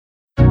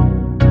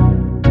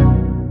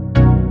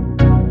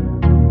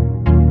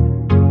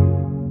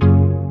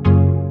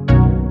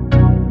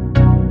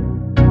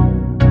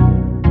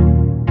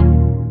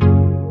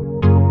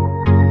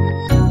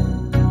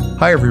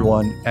Hi,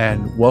 everyone,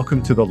 and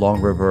welcome to the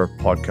Long River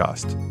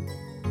podcast.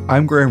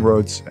 I'm Graham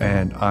Rhodes,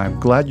 and I'm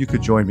glad you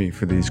could join me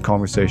for these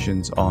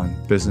conversations on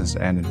business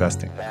and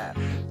investing.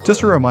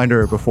 Just a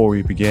reminder before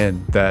we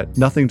begin that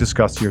nothing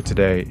discussed here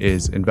today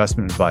is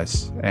investment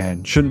advice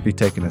and shouldn't be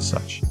taken as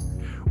such.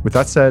 With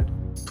that said,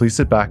 please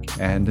sit back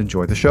and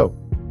enjoy the show.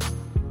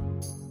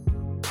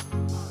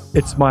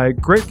 It's my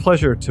great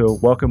pleasure to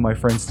welcome my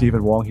friend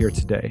Stephen Wong here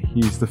today.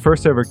 He's the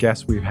first ever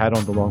guest we've had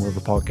on the Long River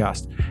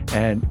podcast.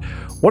 And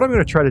what I'm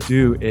going to try to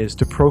do is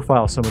to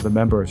profile some of the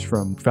members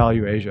from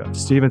Value Asia.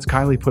 Stephen's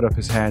kindly put up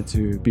his hand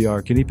to be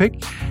our guinea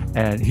pig,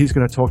 and he's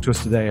going to talk to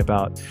us today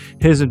about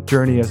his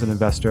journey as an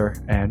investor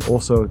and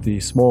also the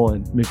small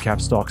and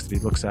mid-cap stocks that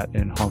he looks at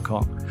in Hong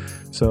Kong.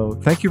 So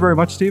thank you very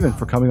much, Stephen,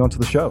 for coming onto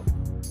the show.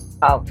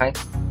 Oh,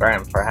 thanks,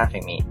 Graham, for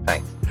having me.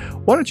 Thanks.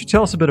 Why don't you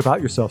tell us a bit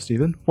about yourself,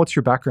 Stephen? What's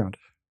your background?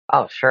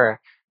 Oh, sure.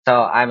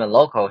 So I'm a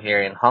local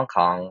here in Hong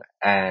Kong,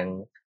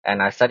 and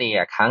I study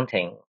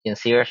accounting in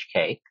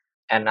CUHK.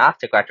 And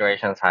after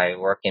graduation, I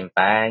work in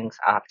banks.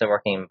 After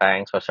working in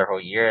banks for several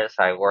years,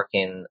 I work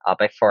in a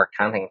Big Four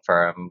accounting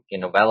firm in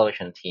the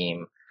valuation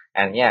team.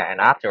 And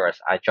afterwards,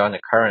 I joined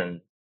the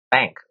current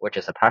bank, which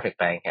is a private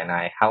bank, and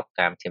I help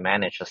them to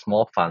manage a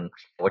small fund,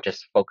 which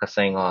is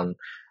focusing on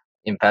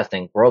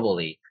investing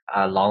globally,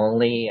 long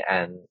only,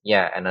 and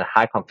a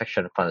high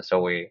conviction fund.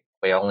 So we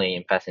only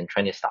invest in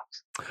 20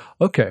 stocks.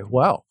 Okay,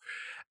 wow.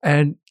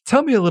 And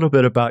tell me a little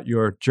bit about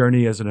your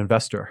journey as an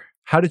investor.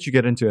 How did you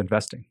get into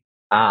investing?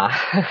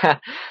 I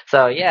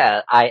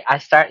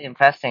started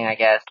investing, I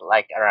guess,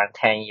 like around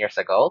 10 years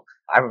ago.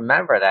 I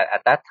remember that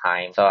at that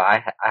time, so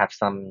I have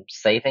some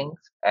savings,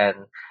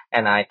 and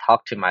I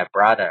talked to my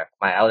brother,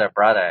 my elder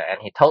brother, and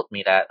he told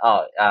me that,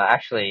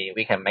 actually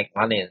we can make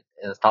money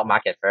in the stock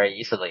market very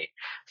easily.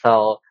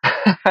 So,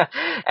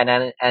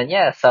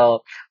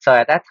 so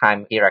at that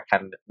time he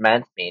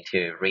recommended me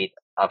to read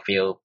a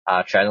few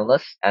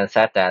journalists and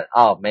said that,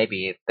 oh,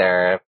 maybe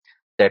their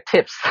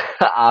tips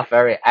are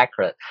very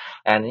accurate.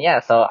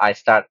 So I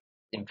start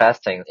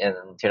investing in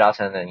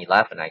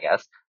 2011, I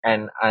guess.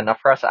 And of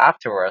course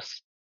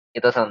afterwards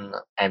it doesn't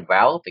end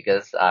well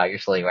because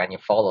usually when you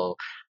follow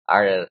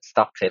our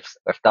stock tips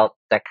without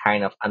that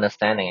kind of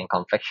understanding and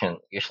conviction,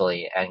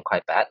 usually end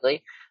quite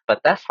badly.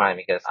 But that's fine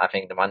because I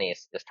think the money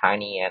is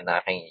tiny, and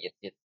I think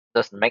it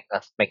doesn't make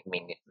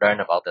me learn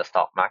about the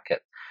stock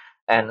market.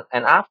 And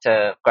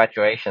after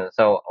graduation,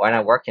 so when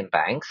I work in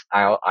banks,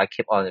 I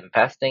keep on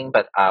investing,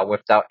 but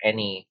without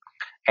any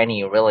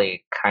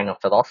really kind of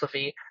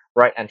philosophy,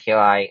 right until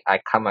I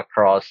come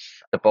across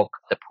the book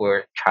The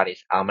Poor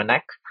Charlie's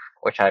Almanac,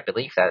 which I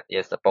believe that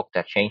is the book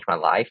that changed my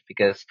life.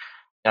 Because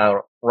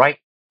right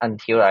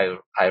until I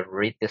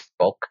read this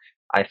book,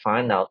 I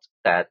find out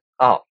that,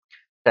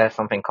 there's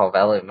something called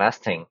value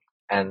investing,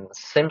 and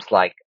seems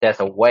like there's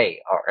a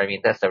way, or I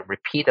mean there's a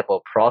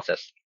repeatable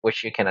process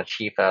which you can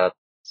achieve a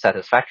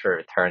satisfactory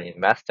return in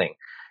investing.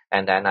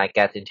 And then I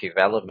get into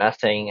value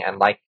investing, and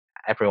like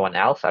everyone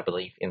else, I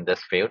believe, in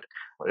this field,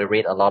 we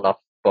read a lot of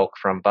books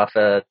from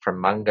Buffett, from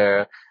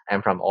Munger,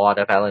 and from all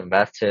other value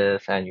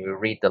investors, and you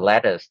read the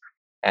letters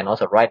and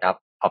also write up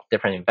of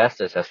different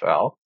investors as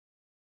well.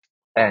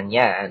 And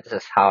this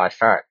is how I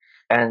start.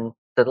 And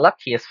the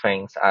luckiest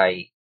things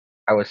I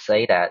would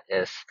say that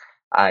is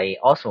I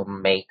also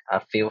made a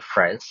few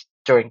friends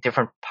during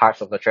different parts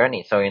of the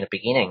journey. So in the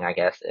beginning, I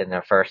guess in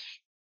the first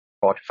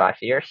 4 to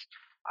 5 years,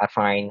 I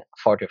find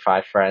 4 to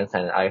 5 friends,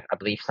 and I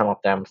believe some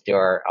of them still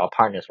are our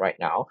partners right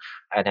now.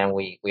 And then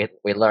we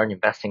learn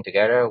investing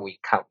together. We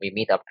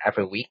meet up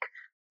every week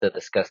to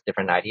discuss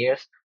different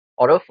ideas.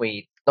 Although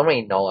we don't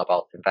really know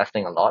about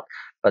investing a lot,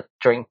 but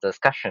during the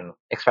discussion,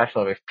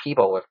 especially with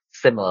people with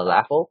similar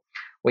level,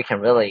 we can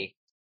really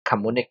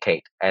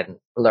communicate and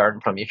learn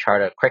from each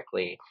other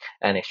quickly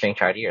and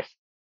exchange ideas.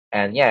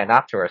 And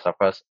afterwards, of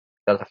course,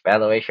 because of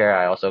valuation,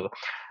 I also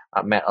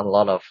met a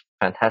lot of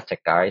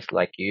fantastic guys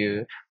like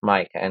you,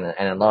 Mike, and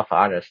a lot of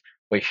others,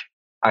 which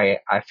I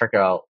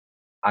figure out.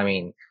 I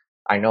mean,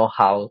 I know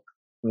how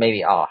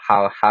maybe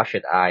how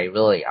should I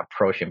really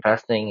approach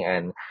investing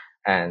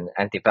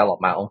and develop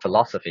my own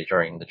philosophy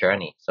during the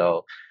journey.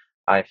 So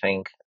I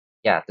think,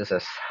 this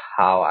is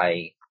how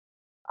I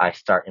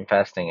start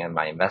investing in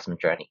my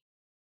investment journey.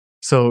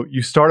 So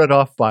you started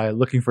off by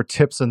looking for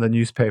tips in the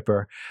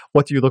newspaper.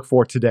 What do you look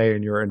for today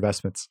in your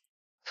investments?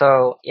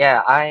 So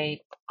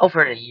I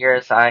over the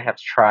years I have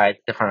tried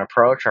different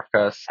approach. Of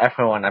course,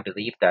 everyone, I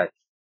believe that,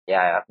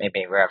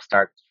 maybe we have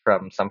start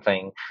from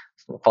something,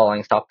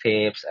 following stock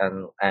tips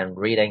and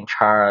reading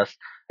charts,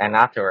 and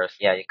afterwards,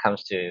 it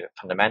comes to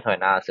fundamental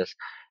analysis.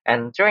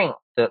 And during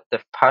the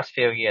past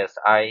few years,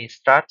 I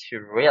start to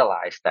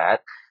realize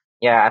that,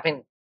 I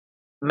think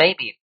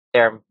maybe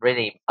there are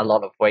really a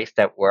lot of ways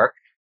that work,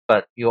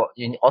 but you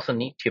also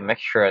need to make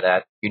sure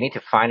that you need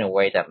to find a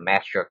way that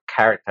match your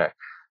character.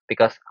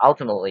 Because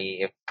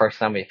ultimately, if for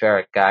example, if you're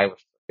a guy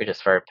which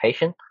is very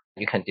patient,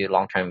 you can do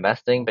long term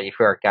investing. But if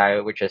you're a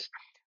guy which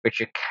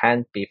you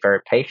can't be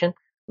very patient,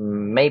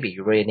 maybe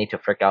you really need to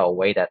figure out a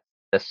way that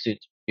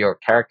suits your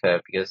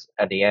character, because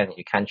at the end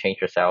you can't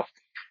change yourself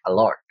a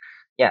lot.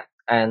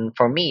 And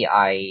for me,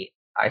 I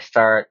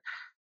start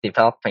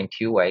developing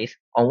two ways.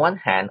 On one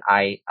hand,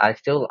 I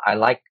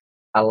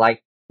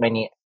like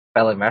many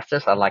fellow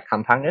investors. I like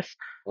compounders,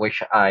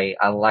 which I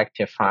like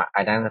to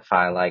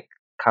identify like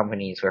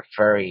companies with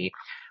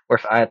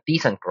a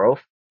decent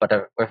growth, but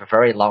with a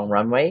very long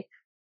runway,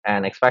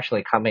 and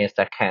especially companies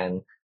that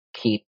can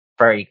keep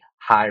very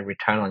high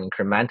return on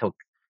incremental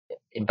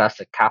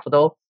invested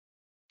capital.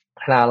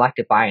 And I like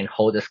to buy and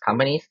hold these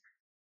companies.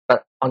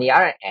 But on the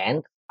other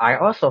end, I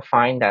also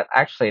find that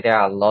actually there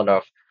are a lot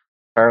of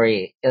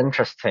very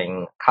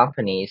interesting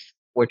companies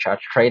which are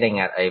trading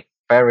at a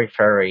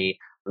very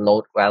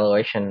low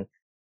valuation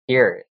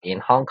here in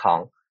Hong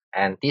Kong.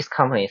 And these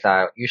companies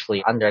are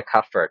usually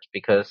undercovered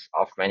because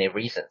of many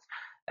reasons.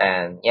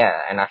 And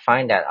yeah, and I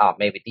find that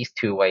maybe these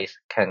two ways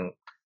can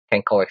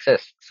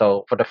coexist.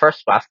 So for the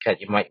first basket,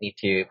 you might need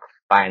to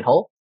buy and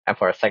hold, and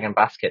for the second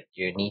basket,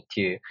 you need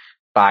to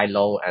buy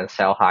low and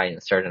sell high in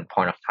a certain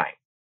point of time.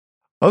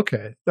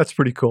 Okay, that's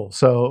pretty cool.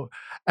 So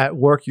at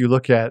work, you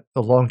look at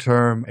the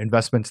long-term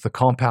investments, the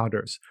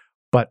compounders,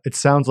 but it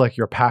sounds like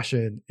your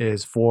passion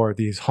is for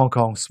these Hong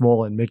Kong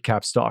small and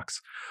mid-cap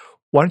stocks.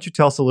 Why don't you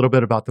tell us a little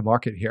bit about the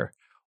market here?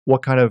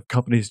 What kind of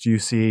companies do you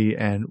see,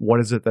 and what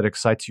is it that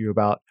excites you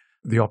about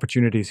the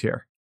opportunities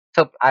here?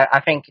 So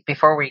I think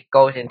before we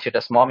go into the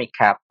small mid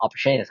cap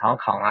opportunities in Hong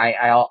Kong,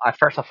 I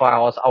first of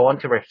all I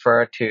want to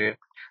refer to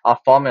a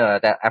formula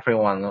that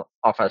everyone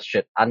of us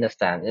should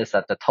understand is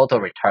that the total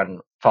return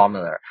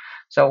formula.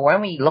 So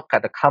when we look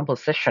at the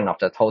composition of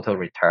the total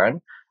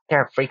return, there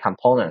are three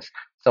components.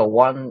 So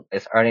one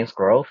is earnings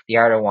growth, the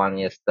other one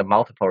is the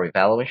multiple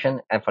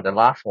revaluation, and for the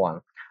last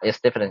one is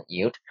dividend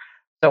yield.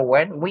 So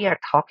when we are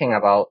talking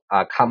about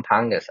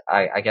compounders,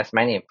 I guess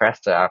many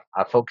investors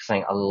are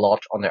focusing a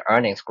lot on the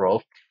earnings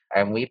growth,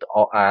 and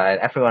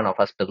every one of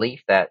us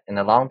believe that in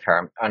the long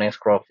term, earnings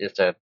growth is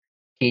the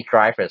key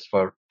drivers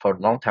for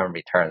long term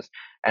returns.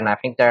 And I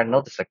think there are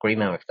no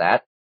disagreement with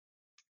that.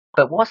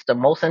 But what's the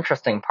most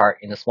interesting part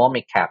in the small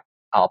mid cap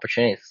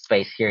opportunity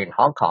space here in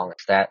Hong Kong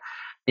is that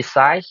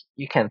besides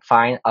you can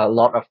find a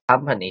lot of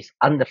companies,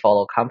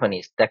 underfollowed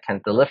companies that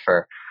can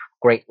deliver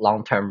great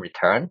long term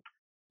return,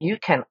 you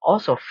can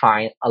also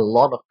find a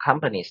lot of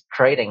companies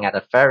trading at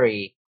a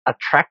very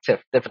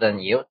attractive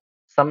dividend yield.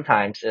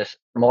 Sometimes it's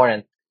more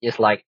than it's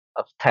like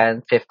of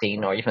 10,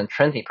 15, or even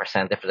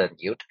 20% dividend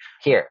yield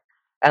here.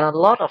 And a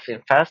lot of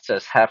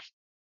investors have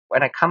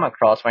when I come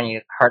across when you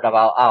heard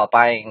about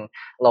buying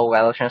low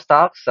valuation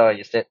stocks. So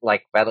you said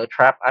like value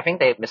trap. I think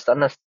they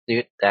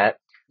misunderstood that.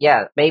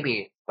 Yeah,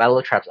 maybe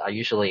value traps are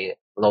usually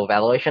low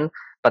valuation,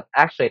 but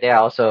actually they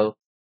are also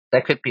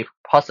there could be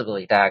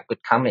possibly there are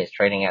good companies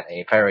trading at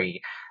a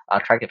very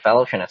attractive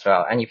valuation as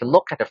well. And if you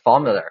look at the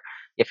formula,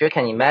 if you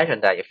can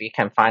imagine that if you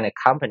can find a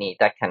company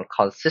that can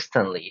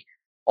consistently,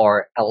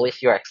 or at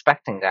least you're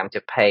expecting them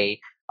to pay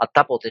a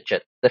double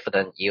digit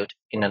dividend yield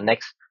in the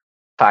next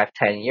 5,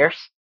 10 years,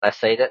 let's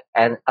say that,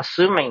 and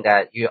assuming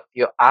that you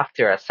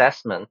after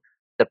assessment,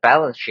 the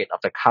balance sheet of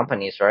the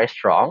company is very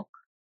strong,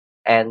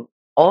 and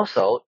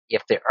also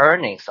if the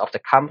earnings of the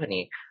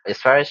company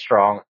is very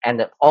strong and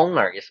the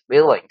owner is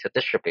willing to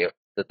distribute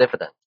the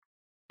dividend,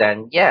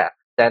 then yeah,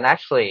 then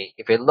actually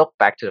if you look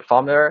back to the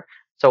formula,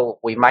 so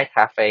we might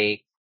have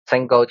a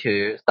single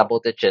to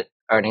double digit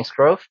earnings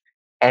growth,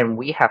 and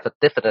we have a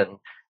dividend,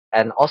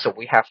 and also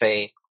we have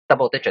a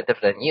double digit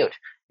dividend yield.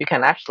 You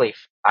can actually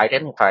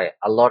identify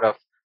a lot of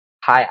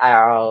high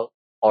IRR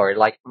or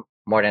like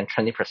more than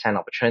 20%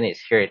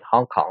 opportunities here in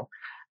Hong Kong.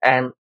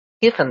 And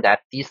given that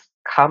these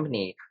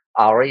companies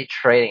are already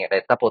trading at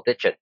a double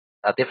digit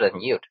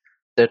dividend yield,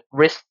 the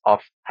risk of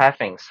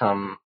having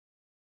some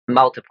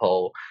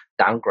multiple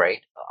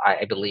downgrade,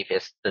 I believe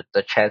is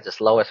the chance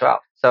is low as well.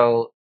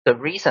 So the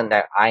reason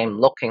that I'm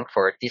looking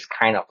for this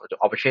kind of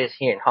opportunities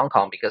here in Hong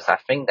Kong, because I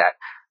think that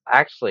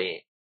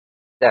actually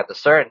that the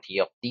certainty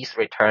of these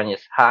return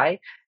is high,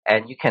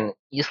 and you can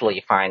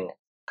easily find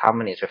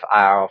companies with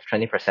IRR of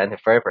 20% to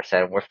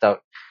 30% without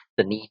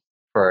the need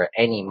for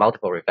any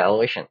multiple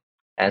revaluation.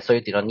 And so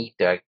you do not need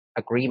the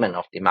agreement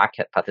of the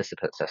market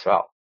participants as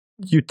well.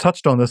 You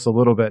touched on this a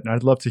little bit, and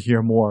I'd love to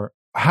hear more.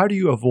 How do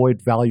you avoid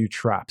value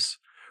traps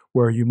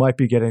where you might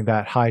be getting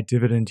that high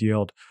dividend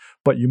yield,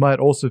 but you might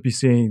also be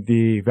seeing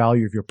the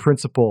value of your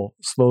principal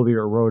slowly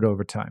erode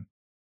over time?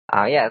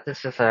 Yeah,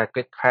 this is a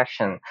good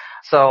question.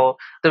 So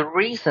the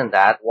reason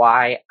that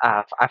why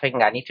I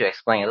think I need to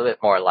explain a little bit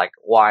more, like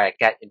why I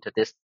get into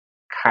this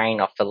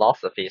kind of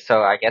philosophy.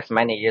 So I guess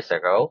many years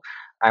ago,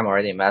 I'm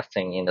already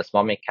investing in the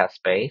small mid cap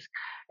space,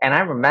 and I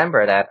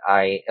remember that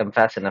I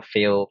invest in a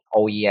few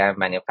OEM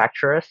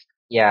manufacturers.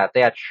 Yeah,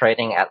 they are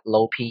trading at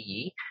low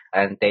PE,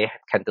 and they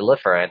can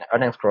deliver an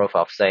earnings growth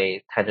of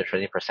say 10 to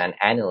 20%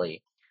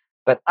 annually.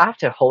 But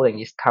after holding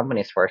these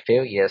companies for a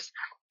few years,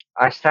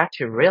 I start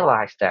to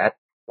realize that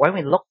when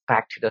we look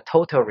back to the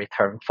total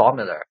return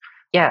formula,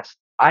 yes,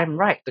 I'm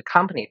right. The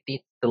company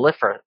did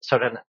deliver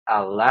certain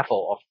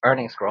level of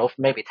earnings growth,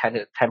 maybe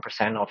 10%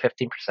 or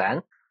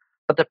 15%.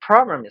 But the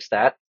problem is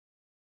that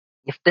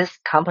if these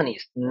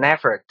companies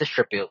never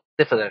distribute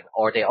dividend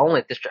or they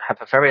only have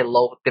a very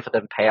low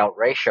dividend payout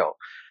ratio,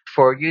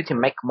 for you to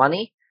make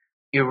money,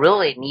 you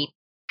really need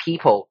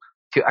people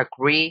to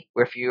agree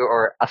with you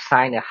or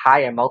assign a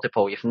higher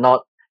multiple, if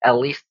not at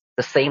least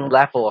the same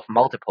level of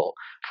multiple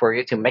for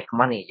you to make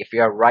money if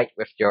you are right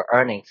with your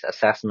earnings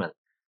assessment.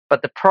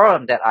 But the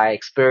problem that I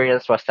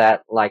experienced was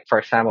that, like, for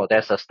example,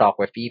 there's a stock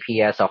with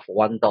EPS of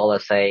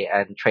 $1, say,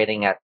 and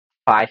trading at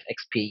 5x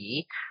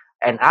PE.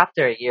 And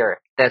after a year,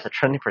 there's a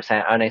 20%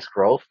 earnings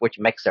growth, which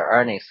makes the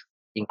earnings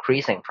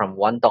increasing from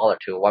 $1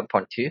 to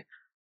 1.2.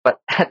 But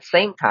at the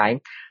same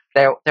time,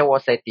 there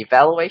was a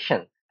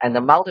devaluation and the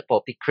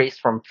multiple decreased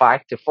from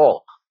 5 to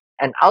 4.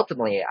 And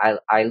ultimately,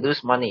 I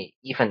lose money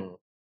even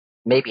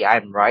maybe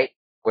I'm right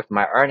with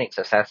my earnings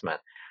assessment.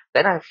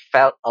 Then I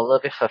felt a little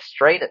bit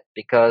frustrated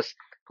because,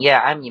 yeah,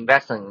 I'm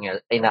investing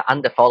in an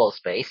underfollowed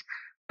space,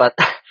 but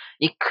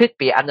it could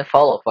be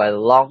underfollowed for a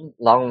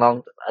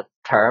long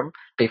term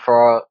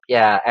before,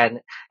 yeah, and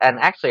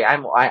actually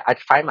I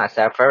find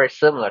myself very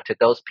similar to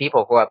those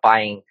people who are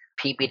buying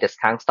PB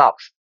discount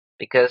stocks.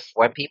 Because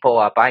when people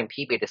are buying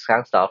PB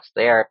discount stocks,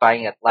 they are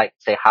buying at, like,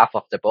 say, half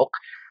of the book,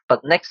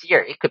 but next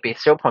year it could be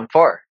 0.4x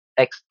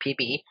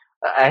PB,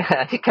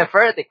 it can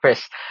further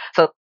decrease.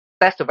 So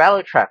that's the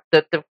value trap.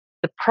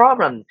 The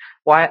problem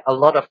why a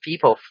lot of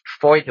people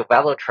fall into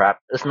value trap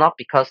is not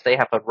because they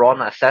have a wrong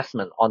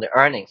assessment on the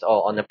earnings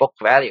or on the book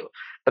value,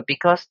 but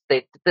because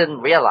they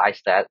didn't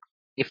realize that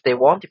if they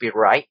want to be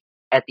right,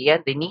 at the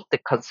end they need the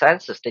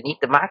consensus, they need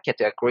the market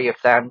to agree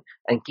with them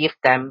and give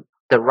them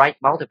the right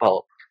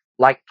multiple.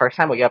 Like, for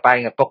example, you're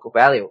buying a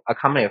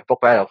company with book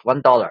value of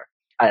 $1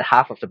 at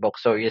half of the book,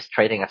 so it's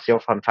trading at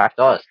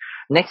 $0.5.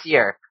 Next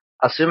year,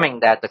 assuming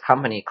that the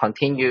company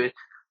continues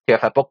to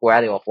have a book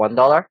value of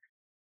 $1,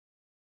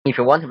 if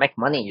you want to make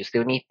money, you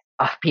still need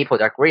people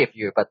to agree with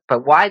you. But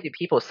why do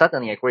people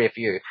suddenly agree with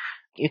you?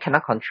 You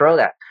cannot control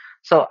that.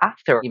 So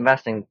after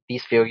investing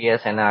these few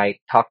years, and I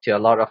talked to a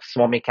lot of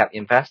small mid cap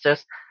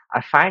investors,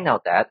 I find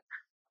out that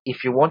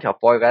if you want to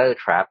avoid value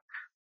trap,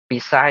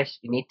 besides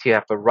you need to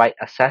have the right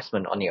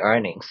assessment on the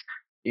earnings,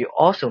 you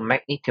also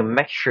need to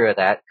make sure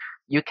that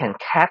you can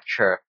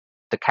capture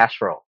the cash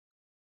flow.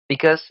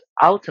 Because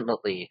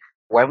ultimately,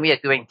 when we are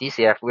doing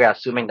DCF, we are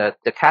assuming that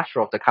the cash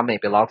flow of the company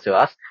belongs to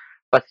us.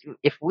 But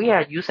if we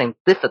are using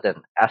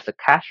dividend as the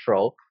cash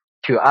flow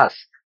to us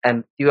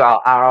and do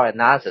our RR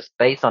analysis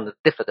based on the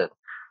dividend,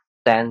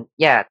 then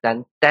yeah,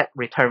 then that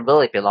return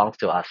really belongs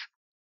to us.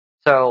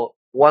 So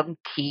one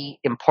key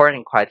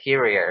important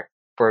criteria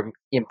for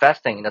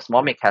investing in the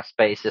small mid cap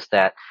space is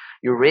that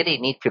you really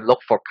need to look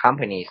for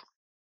companies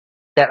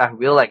that are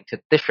willing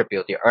to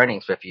distribute the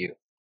earnings with you.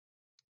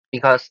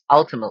 Because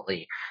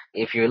ultimately,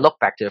 if you look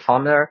back to the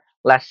formula,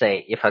 let's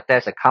say if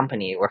there's a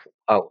company with,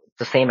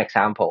 the same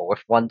example, with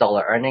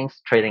 $1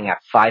 earnings trading at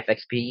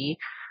 5x PE,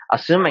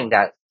 assuming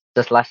that,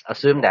 just let's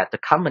assume that the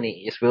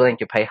company is willing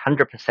to pay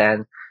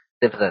 100%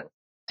 dividend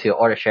to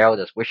all the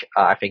shareholders, which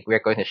I think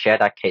we're going to share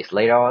that case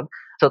later on.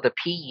 So the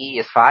PE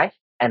is 5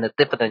 and the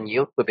dividend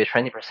yield will be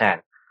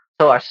 20%.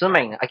 So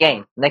assuming,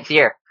 again, next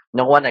year,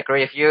 no one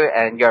agree with you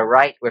and you're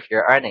right with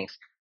your earnings,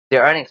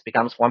 the earnings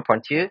becomes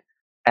 1.2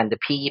 and the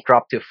PE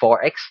dropped to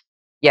 4x,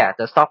 yeah,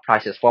 the stock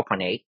price is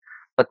 4.8.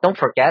 But don't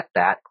forget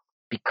that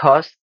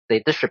because they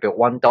distribute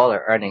 $1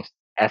 earnings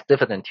as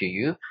dividend to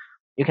you,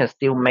 you can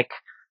still make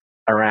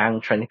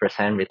around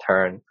 20%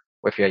 return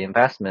with your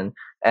investment.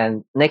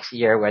 And next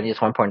year, when it's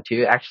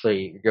 1.2,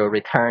 actually your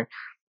return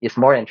is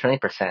more than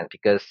 20%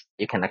 because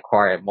you can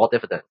acquire more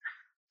dividend.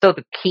 So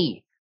the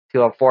key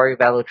to avoid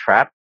value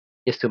trap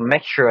is to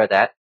make sure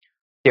that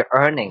the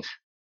earnings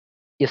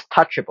is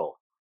touchable,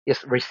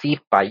 is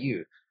received by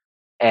you,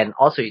 and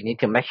also you need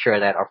to make sure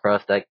that, of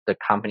course, the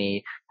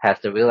company has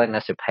the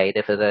willingness to pay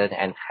dividend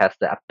and has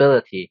the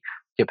ability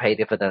to pay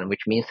dividend,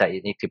 which means that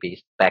you need to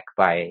be backed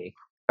by a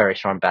very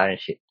strong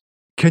balance sheet.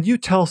 Can you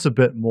tell us a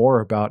bit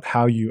more about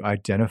how you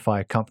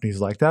identify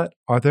companies like that?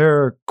 Are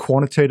there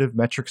quantitative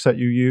metrics that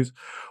you use,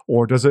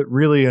 or does it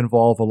really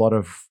involve a lot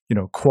of,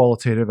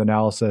 qualitative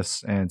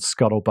analysis and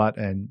scuttlebutt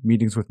and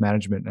meetings with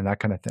management and that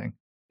kind of thing?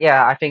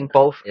 Yeah, I think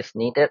both is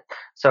needed.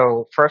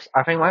 So first,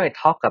 I think when we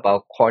talk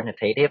about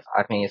quantitative,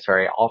 I think it's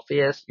very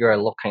obvious. You're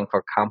looking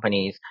for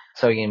companies.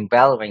 So in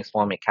valuing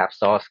small mid cap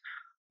stocks,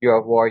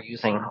 you're more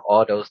using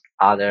all those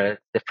other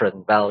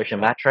different valuation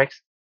metrics,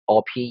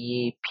 or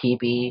PE,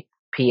 PB,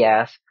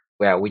 PS,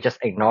 where we just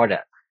ignore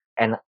that.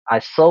 And I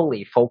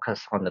solely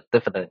focus on the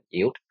dividend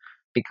yield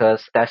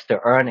because that's the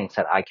earnings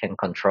that I can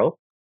control.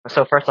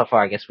 So first of all,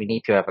 I guess we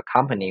need to have a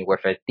company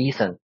with a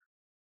decent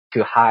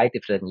to high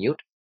dividend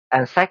yield.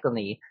 And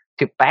secondly,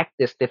 to back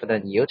this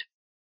dividend yield,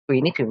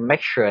 we need to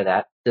make sure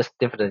that this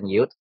dividend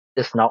yield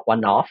is not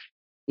one-off,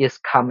 is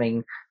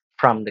coming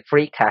from the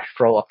free cash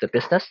flow of the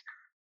business,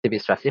 to be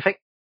specific.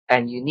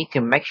 And you need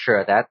to make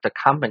sure that the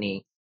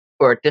company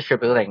are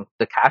distributing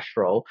the cash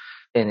flow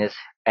in its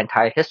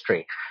entire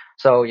history.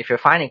 So if you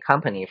find a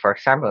company, for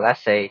example,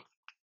 let's say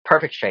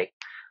Perfect Shape,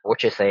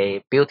 which is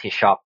a beauty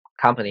shop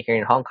company here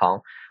in Hong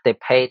Kong, they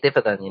pay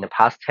dividend in the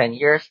past 10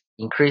 years,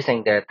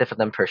 increasing their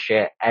dividend per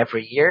share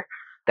every year,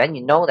 then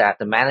you know that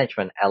the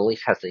management at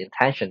least has the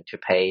intention to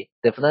pay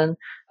dividend,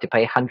 to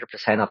pay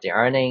 100% of the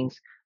earnings,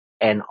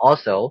 and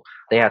also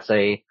they have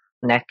a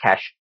net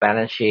cash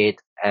balance sheet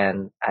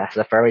and has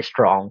a very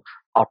strong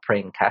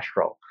operating cash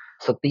flow.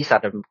 So these are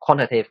the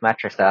quantitative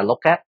metrics that I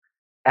look at.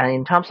 And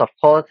in terms of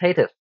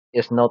qualitative,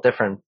 it's no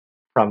different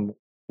from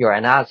your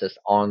analysis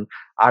on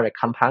other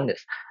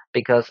compounders.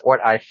 Because what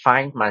I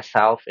find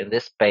myself in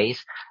this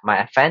space, my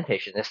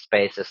advantage in this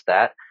space is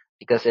that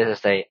because it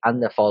is a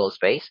underfollowed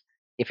space,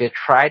 if you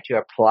try to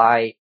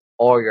apply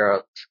all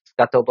your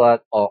scuttlebutt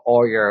or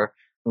all your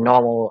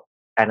normal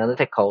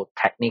analytical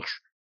techniques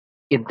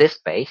in this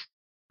space,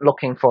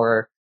 looking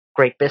for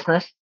great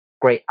business,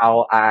 great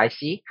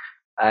ROIC,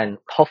 and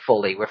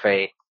hopefully with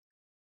a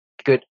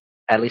good,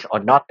 at least or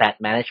not bad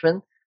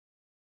management,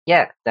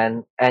 yeah,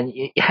 then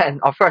yeah, and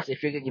of course,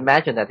 if you can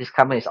imagine that these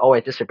companies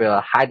always distribute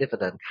a high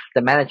dividend,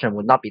 the management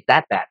would not be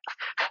that bad.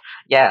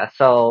 Yeah,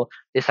 so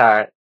these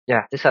are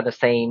the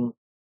same.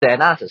 The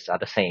analysis are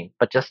the same,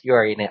 but just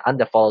you're in an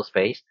underfollowed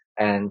space,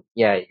 and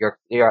yeah,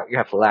 you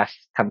have less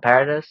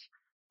competitors,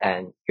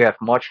 and you have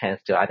more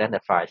chance to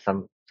identify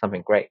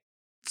something great.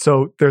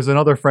 So there's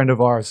another friend of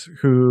ours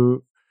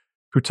who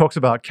talks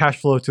about cash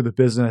flow to the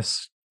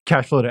business,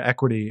 cash flow to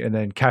equity, and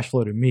then cash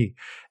flow to me.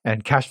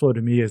 And cash flow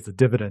to me is the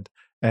dividend.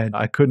 And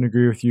I couldn't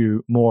agree with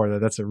you more that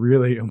that's a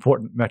really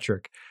important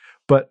metric.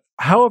 But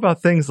how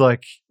about things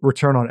like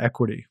return on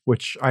equity,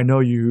 which I know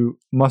you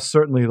must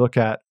certainly look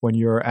at when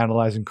you're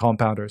analyzing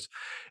compounders?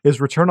 Is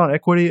return on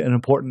equity an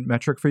important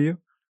metric for you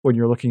when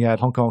you're looking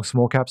at Hong Kong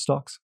small cap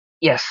stocks?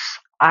 Yes,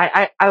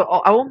 I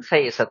won't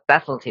say it's a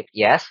definitive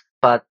yes,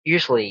 but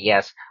usually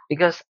yes,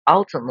 because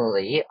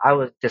ultimately I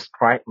would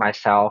describe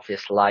myself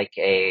as like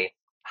a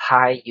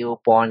high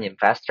yield bond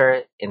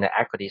investor in the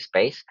equity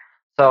space.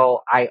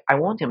 So I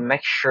want to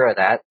make sure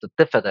that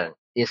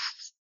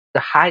the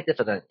high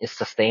dividend is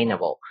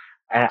sustainable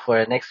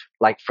for the next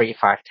like 3,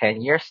 5,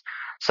 10 years.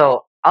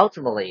 So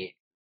ultimately,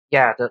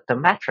 yeah, the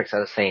metrics are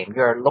the same.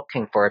 You're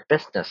looking for a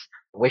business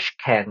which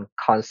can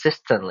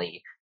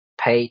consistently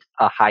paid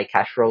a high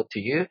cash flow to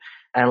you.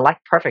 And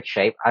like Perfect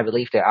Shape, I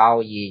believe the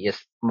ROE is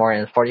more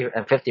than 40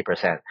 and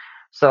 50%.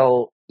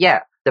 So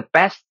yeah, the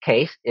best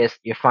case is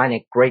you find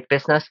a great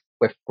business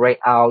with great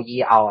ROE,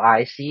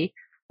 ROIC,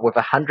 with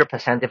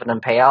 100%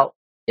 dividend payout,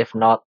 if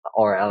not,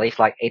 or at least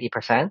like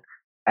 80%.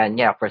 And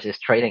yeah, of course, it's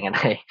trading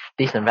at a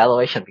decent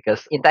valuation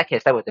because in that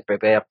case, that would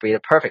be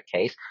the perfect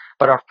case.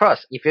 But of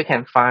course, if you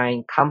can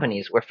find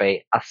companies with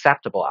a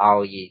acceptable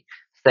ROE,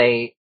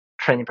 say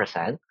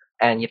 20%,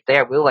 and if they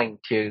are willing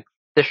to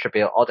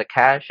distribute all the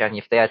cash and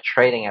if they are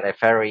trading at a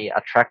very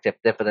attractive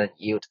dividend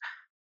yield,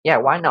 yeah,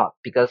 why not?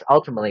 Because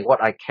ultimately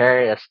what I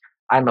care is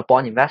I'm a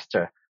bond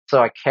investor.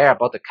 So I care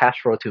about the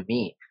cash flow to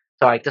me.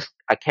 So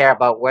I care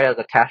about whether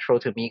the cash flow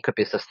to me could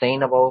be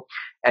sustainable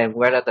and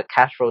whether the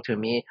cash flow to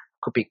me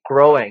could be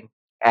growing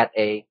at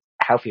a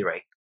healthy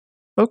rate.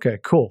 Okay,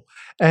 cool.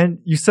 And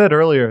you said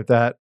earlier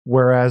that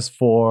whereas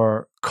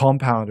for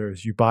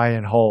compounders, you buy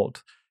and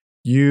hold,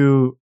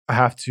 you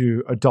have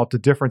to adopt a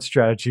different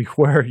strategy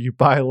where you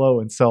buy low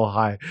and sell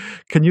high.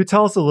 Can you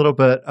tell us a little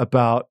bit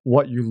about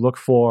what you look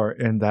for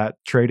in that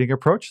trading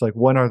approach? Like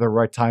when are the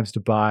right times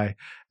to buy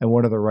and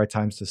when are the right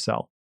times to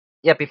sell?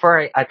 Yeah, before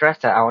I address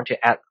that, I want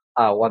to add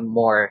one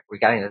more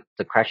regarding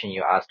the question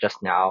you asked just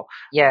now.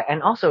 Yeah,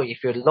 and also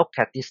if you look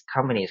at these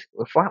companies,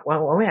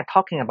 when we are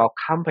talking about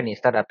companies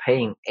that are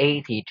paying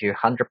 80 to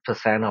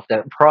 100% of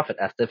their profit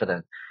as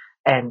dividend,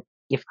 and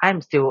if I'm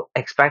still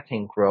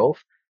expecting growth,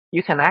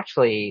 you can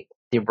actually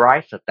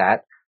derive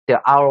that the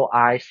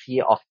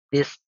ROIC of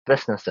these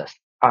businesses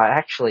are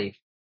actually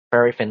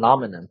very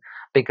phenomenal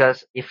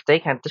because if they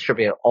can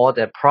distribute all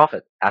their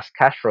profit as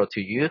cash flow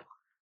to you,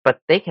 but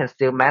they can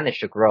still manage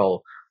to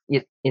grow,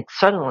 it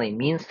certainly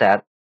means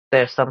that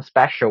there's some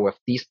special with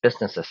these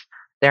businesses.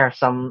 There's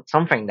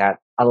something that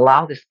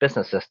allow these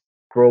businesses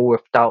grow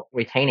without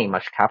retaining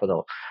much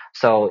capital.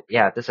 So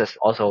yeah, this is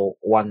also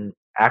one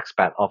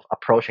aspect of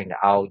approaching the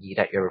ROE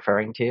that you're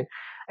referring to.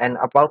 And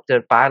about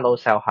the buy low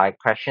sell high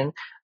question,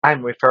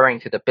 I'm referring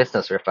to the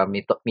business with a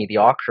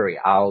mediocre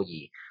ROE.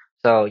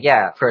 So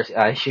yeah, first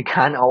you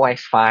can't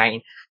always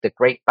find the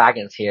great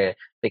bargains here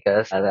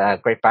because the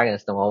great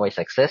bargains don't always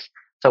exist.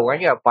 So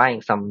when you are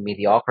buying some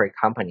mediocre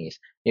companies,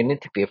 you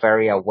need to be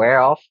very aware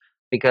of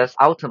because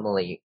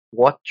ultimately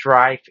what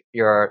drives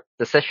your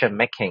decision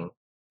making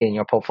in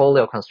your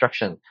portfolio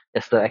construction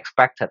is the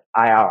expected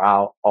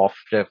IRR of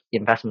the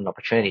investment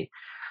opportunity.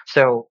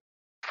 So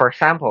for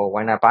example,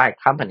 when I buy a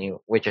company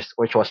which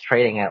was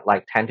trading at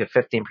like 10 to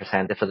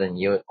 15% dividend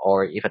yield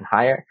or even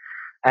higher,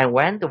 and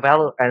when the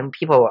value and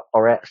people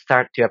already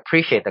start to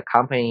appreciate the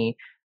company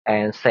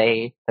and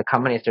say the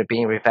companies are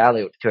being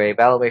revalued to a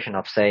valuation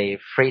of say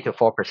 3 to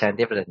 4%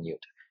 dividend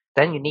yield,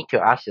 then you need to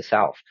ask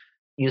yourself,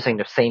 using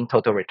the same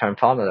total return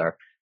formula,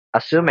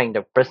 assuming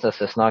the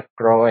business is not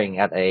growing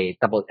at a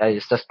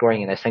it's just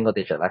growing in a single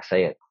digit, let's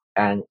say it,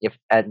 and if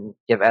at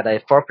a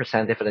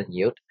 4% dividend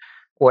yield,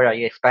 what are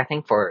you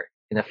expecting for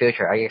in the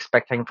future? Are you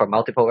expecting for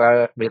multiple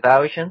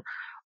revaluation,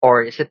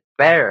 or is it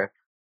better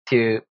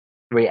to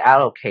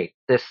reallocate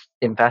this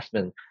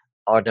investment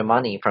or the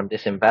money from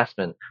this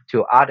investment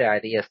to other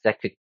ideas that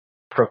could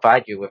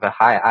provide you with a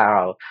high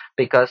ROI?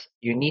 Because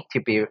you need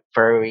to be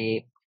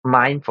very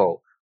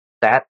mindful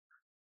that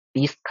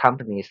these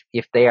companies,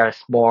 if they are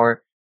small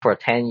for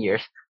 10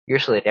 years,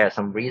 usually there are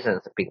some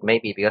reasons,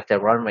 maybe because their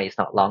runway is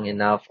not long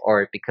enough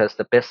or because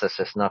the business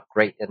is not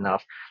great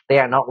enough. They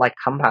are not like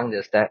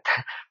compounders that,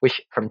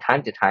 which from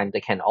time to time,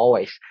 they can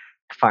always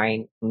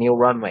find new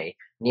runway,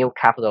 new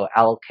capital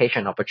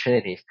allocation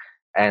opportunities,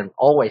 and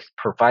always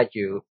provide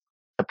you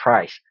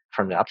surprise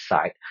from the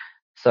upside.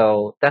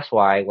 So that's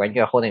why when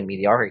you're holding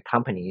mediocre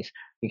companies,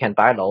 you can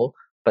buy low,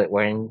 but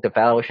when the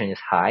valuation is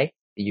high,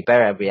 you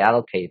better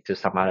reallocate to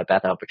some other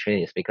better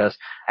opportunities because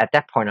at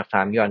that point of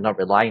time you are not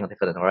relying on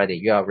dividend already.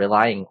 You are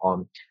relying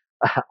on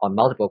on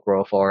multiple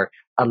growth or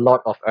a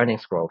lot of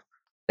earnings growth.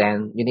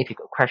 Then you need to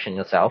question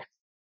yourself: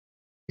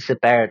 is it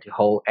better to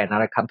hold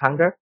another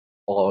compounder,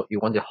 or you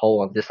want to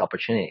hold on this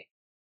opportunity?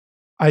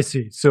 I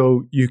see.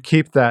 So you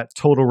keep that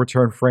total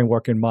return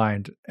framework in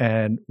mind.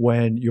 And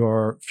when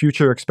your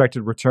future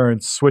expected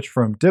returns switch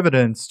from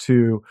dividends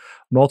to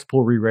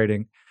multiple re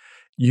rating,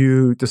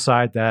 you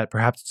decide that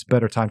perhaps it's a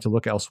better time to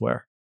look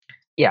elsewhere.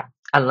 Yeah,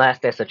 unless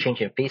there's a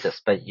change in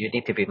thesis, but you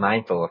need to be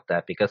mindful of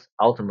that because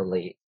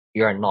ultimately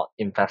you are not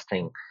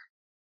investing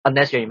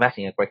unless you're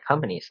investing in great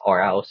companies,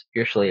 or else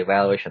usually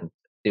valuation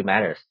do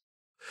matters.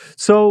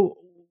 So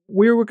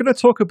we were going to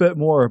talk a bit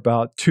more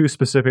about two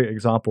specific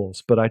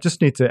examples, but I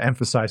just need to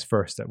emphasize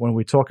first that when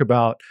we talk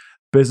about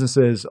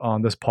businesses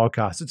on this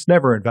podcast, it's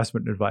never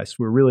investment advice.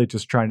 We're really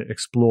just trying to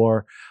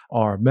explore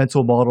our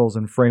mental models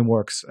and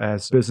frameworks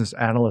as business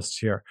analysts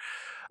here.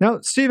 Now,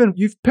 Stephen,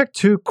 you've picked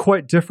two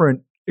quite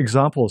different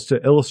examples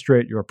to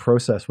illustrate your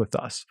process with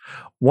us.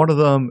 One of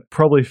them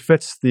probably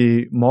fits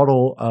the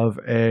model of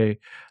a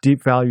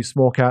deep value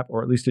small cap,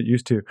 or at least it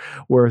used to,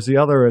 whereas the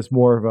other is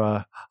more of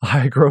a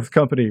high growth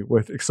company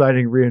with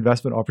exciting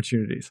reinvestment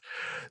opportunities.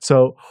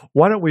 So,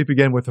 why don't we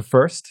begin with the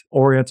first,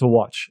 Oriental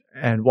Watch?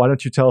 And why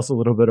don't you tell us a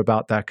little bit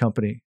about that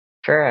company?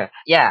 Sure.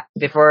 Yeah.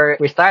 Before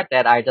we start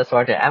that, I just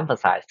want to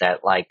emphasize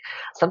that like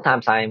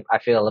sometimes I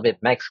feel a little bit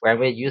mixed when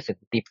we're using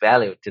deep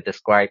value to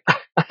describe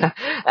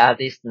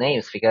these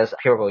names because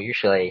people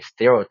usually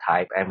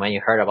stereotype, and when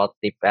you heard about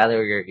deep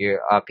value,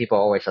 people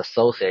always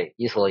associate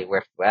easily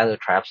with value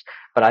traps.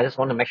 But I just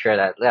want to make sure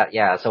that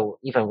yeah. So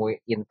even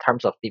in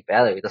terms of deep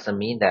value, it doesn't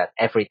mean that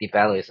every deep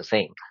value is the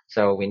same.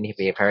 So we need to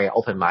be very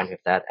open minded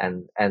with that,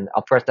 and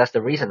of course that's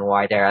the reason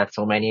why there are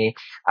so many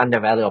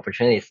undervalued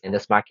opportunities in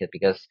this market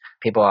because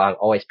people are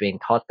always being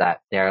taught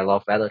that there are a lot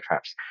of value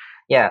traps.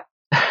 Yeah.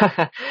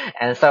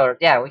 And so,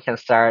 yeah, we can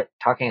start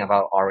talking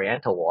about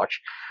Oriental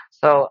Watch.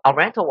 So,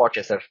 Oriental Watch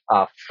is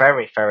a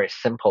very, very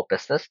simple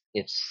business.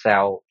 It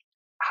sell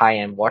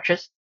high-end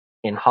watches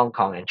in Hong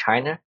Kong and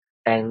China.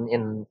 And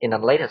in the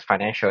latest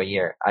financial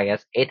year, I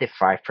guess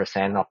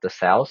 85% of the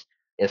sales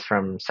is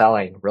from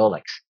selling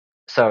Rolex.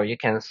 So you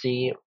can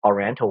see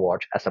Oriental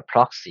Watch as a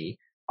proxy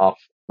of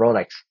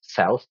Rolex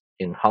sales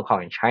in Hong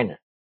Kong and China.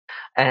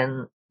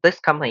 And this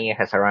company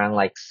has around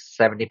like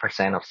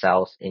 70% of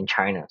sales in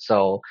China.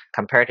 So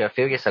compared to a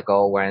few years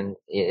ago when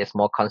it is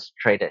more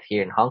concentrated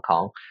here in Hong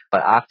Kong,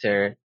 but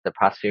after the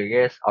past few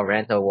years,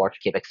 Oriental Watch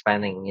keep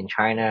expanding in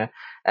China.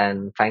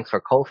 And thanks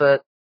for COVID,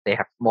 they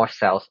have more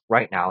sales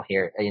right now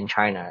here in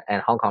China,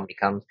 and Hong Kong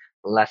becomes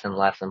less and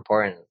less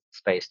important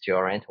space to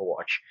Oriental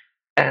Watch.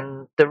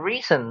 And the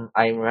reason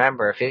I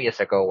remember a few years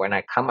ago when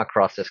I come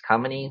across this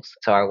company,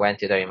 so I went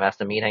to the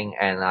investor meeting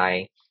and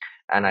I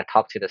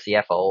talked to the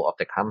CFO of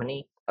the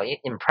company. It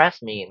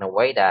impressed me in a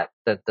way that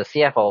the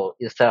CFO,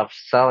 instead of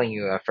selling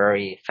you a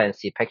very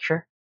fancy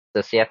picture, the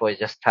CFO is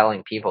just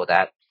telling people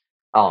that,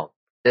 oh,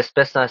 this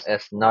business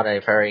is not a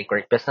very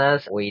great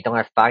business. We don't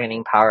have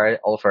bargaining power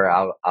over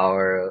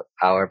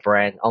our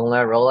brand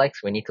owner, Rolex.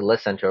 We need to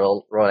listen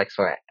to Rolex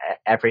for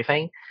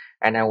everything.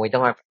 And then we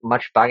don't have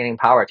much bargaining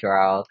power to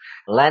our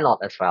landlord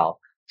as well.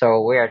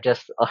 So we are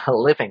just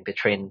living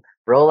between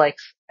Rolex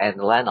and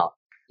the landlord.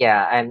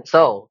 Yeah, and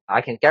so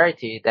I can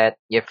guarantee you that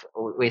if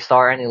we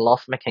saw any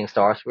loss-making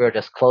stores, we'll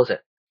just close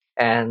it.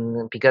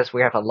 And because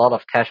we have a lot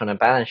of cash on the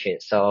balance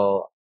sheet,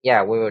 so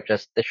yeah, we will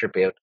just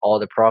distribute all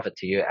the profit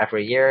to you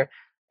every year.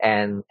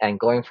 And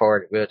going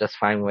forward, we'll just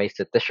find ways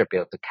to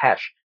distribute the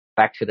cash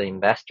back to the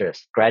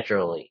investors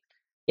gradually.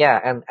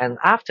 Yeah, and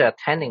after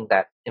attending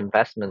that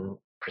investment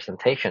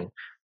presentation,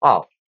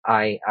 oh,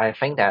 I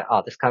think that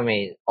this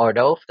company,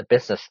 although the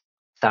business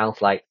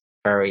sounds like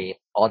very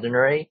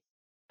ordinary,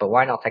 but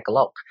why not take a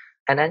look?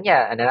 And then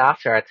yeah, and then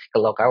after I take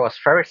a look, I was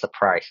very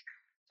surprised.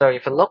 So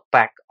if you look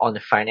back on the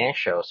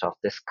financials of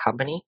this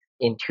company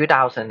in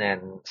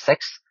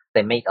 2006,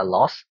 they made a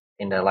loss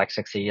in the like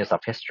 60 years of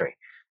history.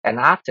 And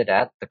after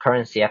that, the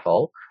current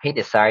CFO, he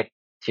decided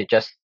to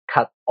just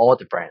cut all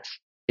the brands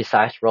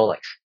besides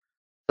Rolex.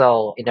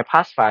 So in the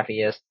past 5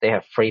 years, they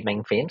have three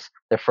main themes.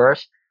 The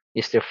first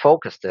is to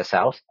focus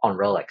themselves on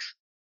Rolex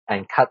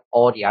and cut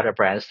all the other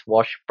brands,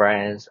 watch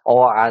brands,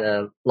 all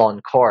other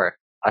non-core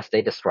as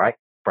they describe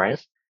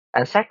brands.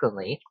 And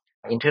secondly,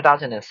 in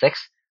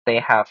 2006, they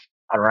have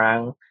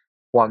around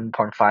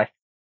 1.5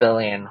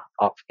 billion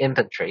of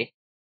inventory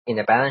in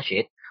the balance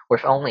sheet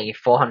with only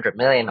 400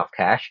 million of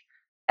cash,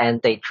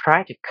 and they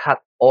try to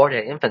cut all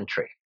their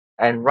inventory.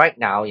 And right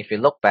now, if you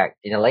look back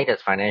in the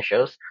latest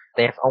financials,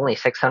 they have only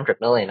 600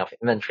 million of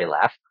inventory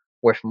left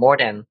with more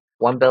than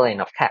 1 billion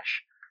of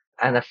cash.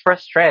 And the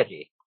first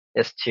strategy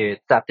is to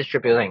start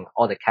distributing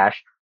all the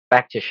cash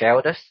back to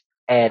shareholders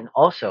and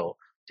also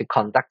to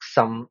conduct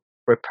some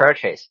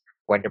repurchase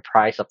when the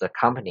price of the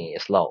company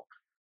is low.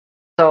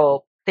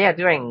 So they are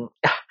doing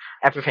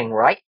everything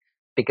right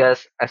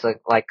because as a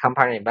like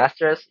compound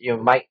investors, you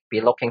might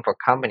be looking for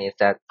companies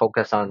that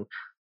focus on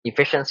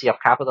efficiency of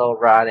capital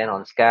rather than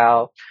on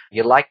scale.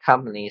 You like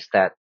companies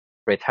that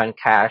return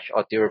cash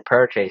or do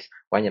repurchase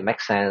when it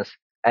makes sense,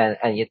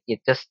 and you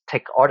just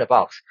tick all the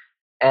box.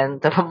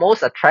 And the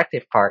most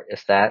attractive part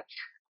is that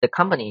the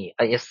company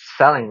is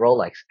selling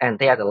Rolex, and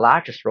they are the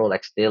largest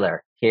Rolex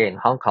dealer here in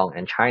Hong Kong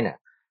and China.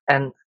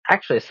 And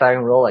actually, selling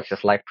Rolex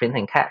is like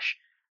printing cash.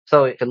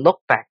 So if you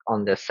look back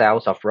on the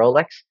sales of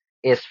Rolex,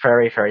 it's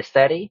very, very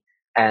steady.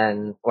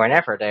 And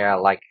whenever there are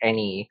like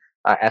any,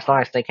 as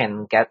long as they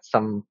can get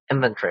some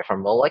inventory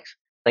from Rolex,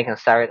 they can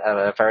sell it at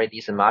a very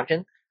decent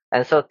margin.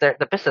 And so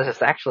the business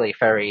is actually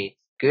very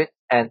good.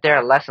 And there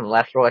are less and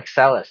less Rolex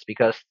sellers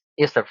because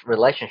it's a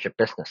relationship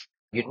business.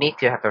 You need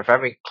to have a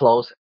very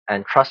close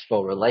and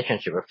trustful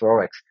relationship with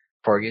Rolex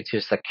for you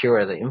to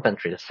secure the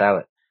inventory to sell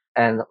it.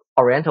 And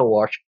Oriental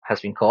Watch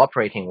has been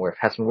working with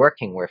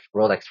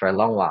Rolex for a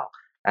long while.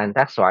 And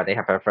that's why they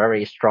have a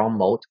very strong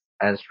moat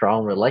and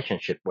strong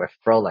relationship with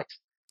Rolex.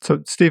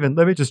 So, Stephen,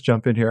 let me just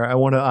jump in here. I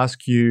want to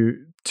ask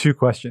you two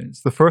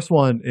questions. The first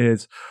one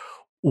is,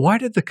 why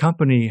did the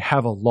company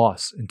have a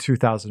loss in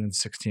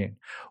 2016?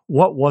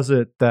 What was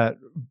it that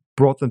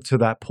brought them to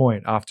that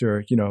point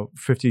after,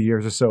 50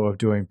 years or so of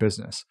doing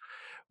business?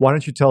 Why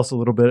don't you tell us a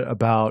little bit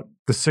about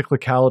the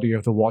cyclicality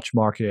of the watch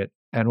market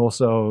and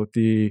also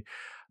the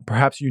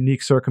perhaps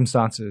unique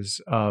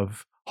circumstances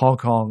of Hong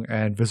Kong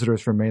and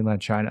visitors from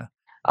mainland China?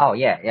 Oh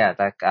yeah,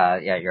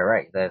 you're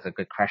right. That's a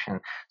good question.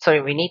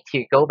 So we need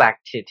to go back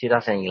to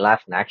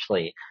 2011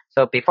 actually.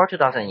 So before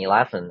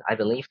 2011, I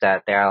believe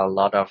that there are a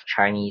lot of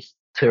Chinese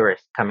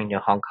tourists coming to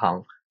Hong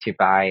Kong to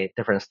buy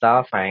different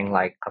stuff, buying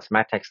like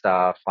cosmetic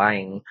stuff,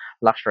 buying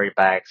luxury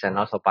bags, and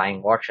also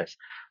buying watches.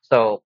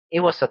 So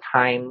it was a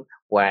time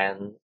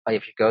when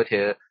if you go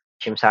to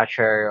Tsim Sha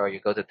Tsui or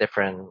you go to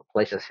different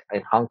places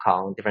in Hong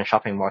Kong, different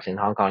shopping malls in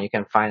Hong Kong, you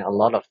can find a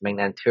lot of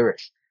mainland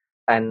tourists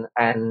and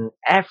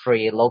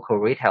every local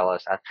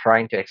retailers are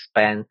trying to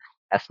expand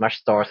as much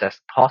stores as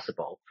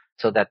possible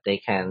so that they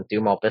can do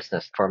more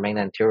business for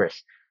mainland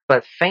tourists.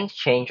 But things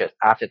changed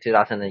after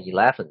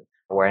 2011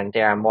 when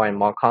there are more and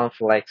more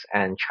conflicts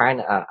and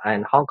China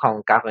and Hong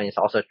Kong government is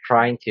also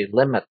trying to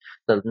limit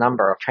the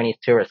number of Chinese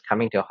tourists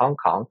coming to Hong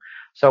Kong.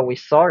 So we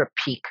saw a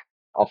peak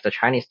of the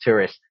Chinese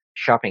tourists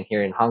shopping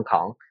here in Hong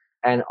Kong.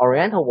 And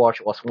Oriental Watch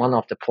was one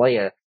of the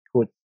players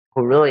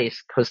who really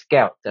could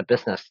scale the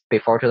business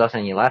before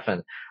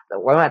 2011.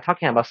 When we're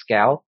talking about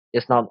scale,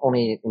 it's not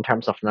only in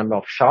terms of number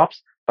of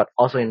shops, but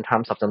also in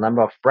terms of the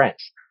number of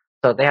brands.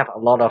 So they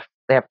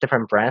have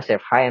different brands. They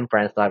have high-end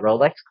brands like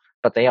Rolex,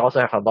 but they also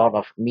have a lot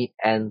of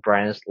mid-end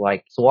brands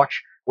like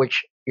Swatch,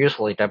 which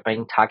usually the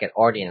main target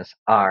audience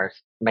are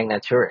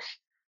mainland tourists.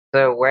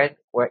 So where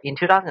in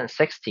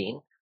 2016,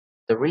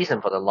 the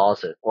reason for the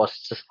losses was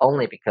just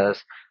only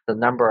because the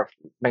number of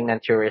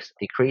mainland tourists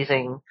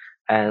decreasing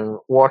and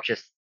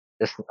watches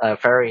is a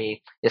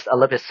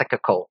little bit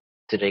cyclical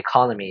to the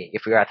economy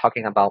if we are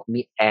talking about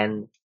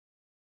mid-end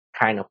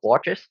kind of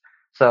watches.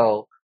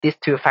 So these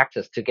two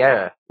factors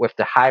together with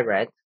the high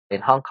rent in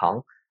Hong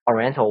Kong,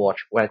 Oriental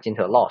Watch went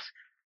into a loss.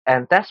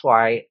 And that's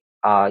why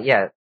I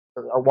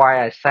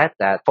said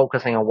that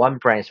focusing on one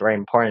brand is very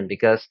important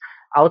because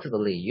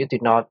ultimately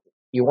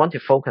you want to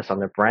focus on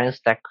the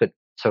brands that could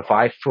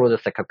survive through the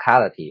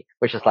cyclicality,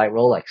 which is like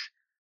Rolex.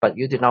 But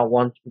you do not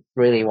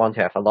really want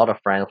to have a lot of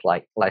brands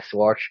like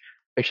Swatch,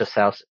 which the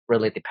sales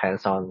really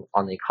depends on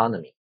the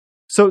economy.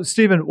 So,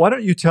 Stephen, why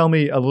don't you tell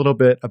me a little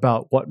bit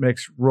about what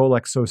makes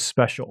Rolex so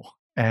special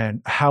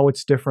and how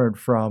it's different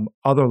from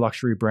other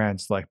luxury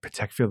brands like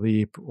Patek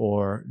Philippe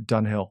or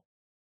Dunhill?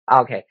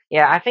 Okay,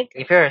 yeah, I think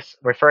if you're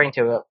referring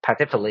to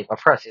Patek Philippe,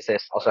 of course, this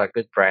is also a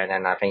good brand,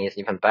 and I think it's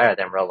even better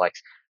than Rolex.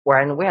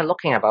 When we are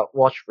looking about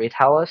watch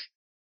retailers,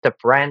 the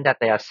brand that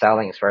they are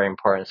selling is very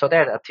important. So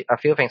there are a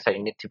few things that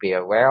you need to be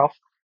aware of.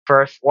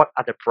 First, what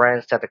are the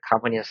brands that the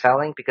company is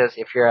selling? Because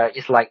if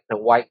it's like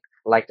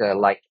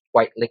like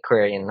white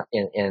liquor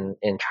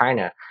in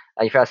China.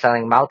 If you are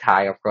selling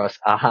Moutai, of course,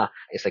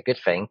 it's a good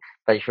thing.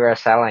 But if you are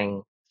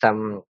selling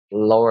some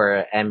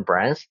lower end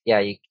brands,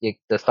 yeah,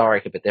 the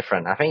story could be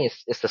different. I think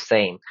it's the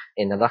same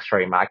in the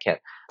luxury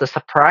market. The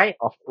supply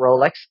of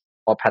Rolex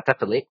or Patek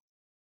Philippe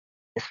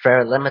is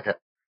very limited.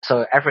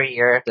 So every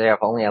year they have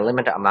only a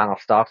limited amount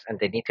of stocks and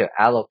they need to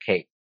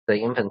allocate the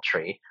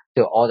inventory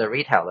to all the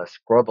retailers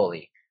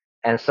globally.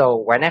 And so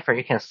whenever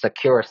you can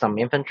secure some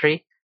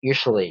inventory,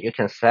 usually you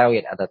can sell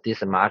it at a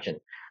decent margin.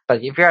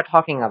 But if you are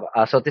talking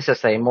about, so this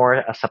is a more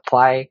a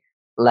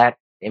supply-led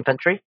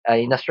inventory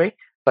industry.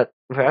 But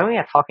when we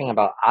are talking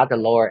about other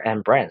lower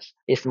end brands,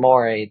 it's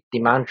more a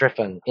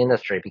demand-driven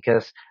industry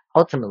because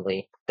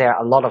ultimately there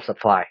are a lot of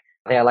supply.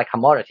 They are like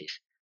commodities.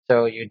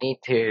 So you need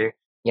to,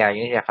 yeah,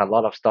 you need to have a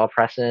lot of store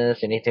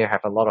presence. You need to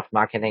have a lot of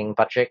marketing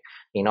budget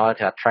in order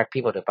to attract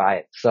people to buy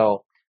it.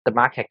 So the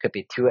market could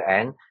be two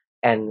end,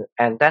 and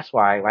that's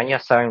why when you're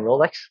selling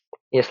Rolex,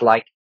 it's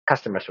like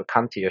customers will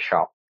come to your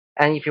shop.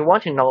 And if you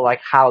want to know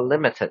like how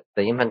limited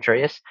the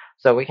inventory is,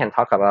 so we can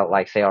talk about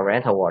like say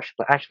Oriental Watch.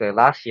 But actually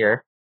last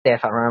year they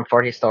have around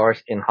 40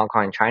 stores in Hong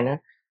Kong and China,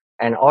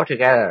 and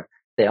altogether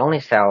they only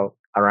sell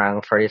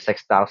around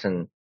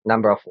 36,000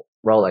 number of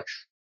Rolex.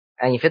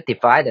 And if you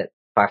divide it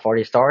by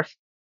 40 stores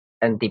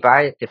and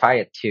divide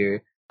it to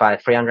by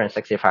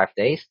 365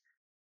 days,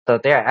 so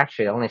they're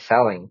actually only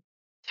selling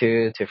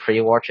 2 to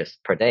 3 watches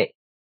per day,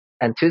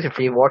 and 2 to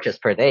 3 watches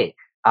per day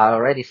are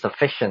already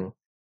sufficient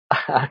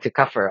to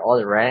cover all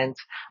the rent,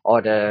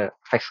 all the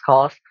fixed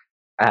costs,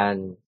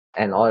 and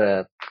all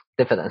the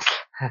dividends.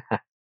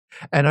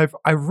 And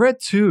I've read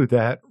too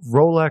that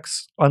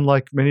Rolex,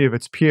 unlike many of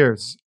its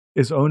peers,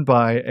 is owned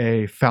by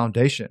a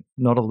foundation,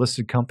 not a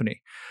listed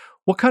company.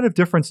 What kind of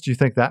difference do you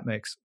think that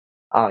makes?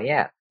 Oh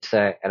yeah, it's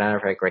another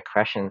very great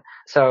question.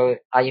 So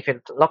if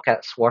you look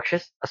at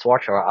Swatches,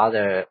 Swatch or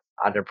other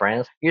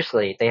brands,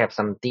 usually they have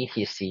some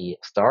DTC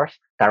stores,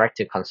 direct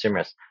to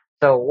consumers.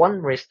 So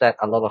one risk that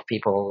a lot of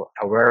people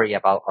are worried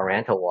about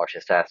Oriental Watch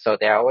is that so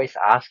they're always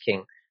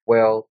asking,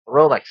 will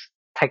Rolex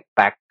take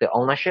back the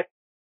ownership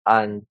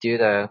and do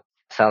the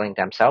selling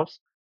themselves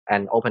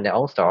and open their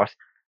own stores?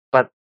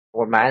 But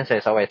what my answer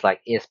is always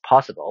like, it's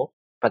possible,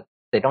 but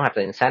they don't have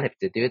the incentive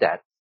to do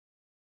that.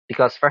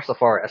 Because first of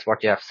all, as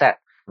what you have said,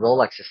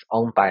 Rolex is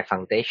owned by a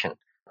foundation.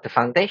 The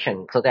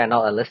foundation, so they're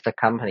not a listed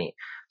company.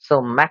 So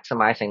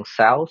maximizing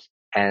sales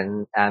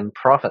and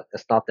profit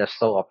is not their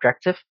sole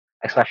objective,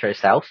 especially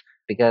sales.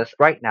 Because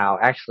right now,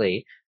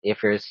 actually,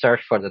 if you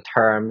search for the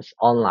terms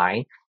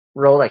online,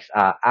 Rolex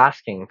are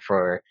asking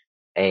for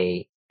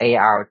a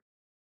AR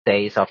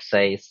days of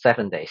say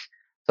 7 days.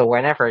 So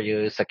whenever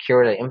you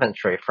secure the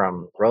inventory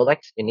from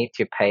Rolex, you need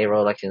to pay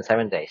Rolex in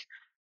 7 days.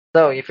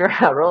 So if you're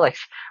a Rolex,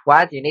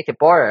 why do you need to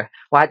borrow?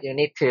 Why do you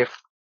need to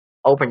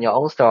open your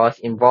own stores,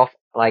 involve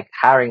like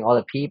hiring all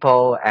the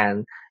people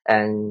and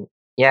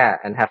yeah,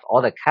 and have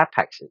all the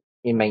capex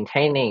in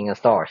maintaining your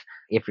stores?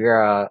 If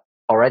you're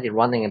already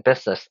running a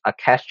business, a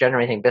cash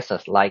generating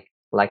business, like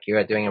you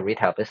are doing a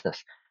retail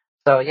business.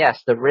 So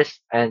yes, the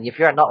risk, and if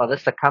you are not a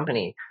listed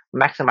company,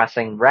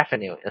 maximizing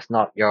revenue is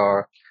not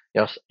your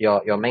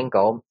main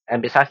goal.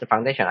 And besides the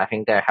foundation, I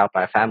think they're helped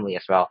by family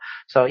as well.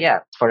 So yeah,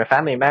 for the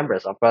family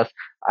members, of course,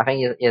 I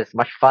think it's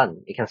much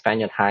fun. You can spend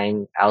your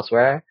time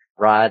elsewhere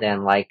rather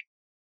than like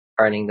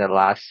earning the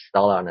last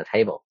dollar on the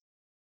table.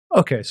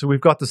 Okay, so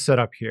we've got the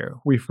setup here.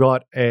 We've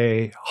got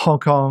a Hong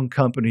Kong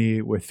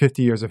company with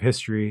 50 years of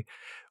history,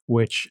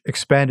 which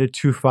expanded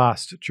too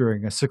fast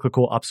during a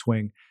cyclical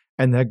upswing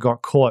and then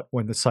got caught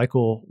when the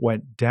cycle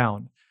went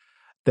down.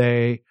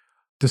 They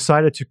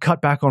decided to cut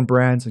back on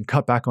brands and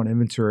cut back on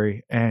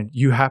inventory. And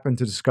you happened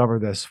to discover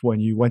this when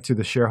you went to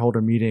the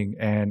shareholder meeting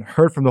and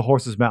heard from the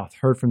horse's mouth,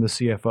 heard from the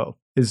CFO.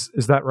 Is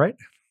that right?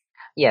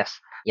 Yes,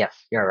 yes,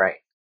 you're right.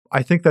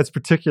 I think that's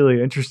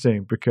particularly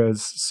interesting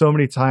because so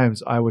many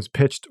times I was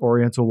pitched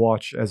Oriental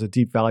Watch as a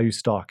deep value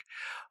stock,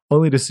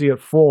 only to see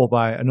it fall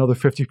by another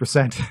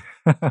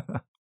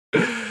 50%.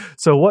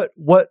 So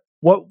what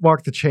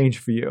marked the change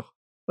for you?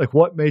 Like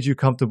what made you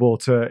comfortable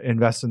to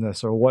invest in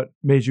this or what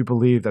made you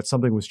believe that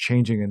something was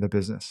changing in the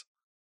business?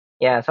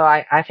 Yeah, so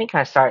I think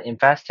I started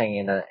investing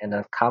in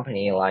a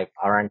company like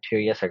around 2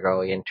 years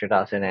ago in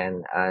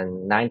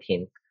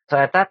 2019. So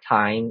at that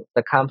time,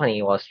 the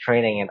company was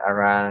trading at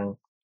around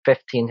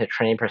 15 to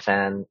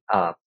 20%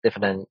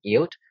 dividend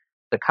yield.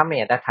 The company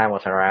at that time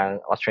was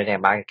trading a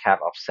market cap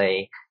of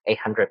say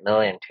 800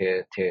 million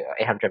to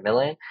 800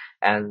 million,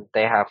 and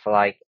they have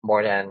like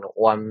more than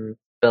 1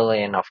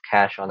 billion of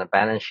cash on the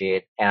balance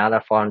sheet,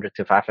 another 400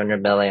 to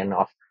 500 million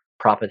of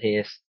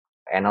properties,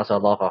 and also a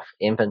lot of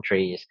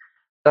inventories.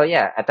 So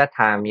yeah, at that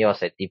time it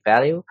was a deep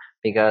value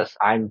because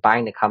I'm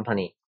buying the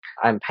company.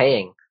 I'm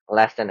paying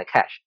less than the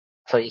cash.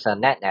 So it's a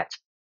net.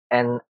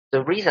 And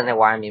the reason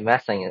why I'm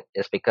investing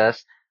is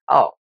because,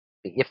 oh,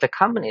 if the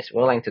company is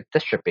willing to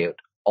distribute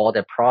all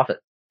the profit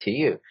to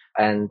you,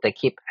 and they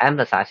keep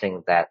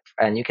emphasizing that,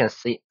 and you can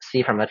see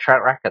from the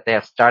track record, they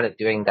have started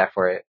doing that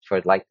for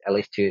like at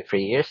least 2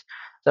 3 years.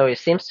 So it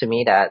seems to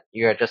me that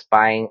you're just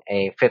buying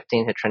a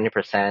 15 to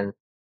 20%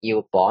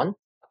 yield bond.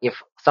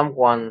 If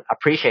someone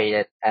appreciate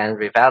it and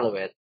revalue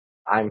it,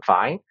 I'm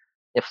fine.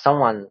 If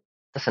someone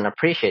doesn't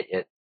appreciate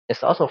it,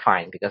 it's also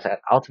fine because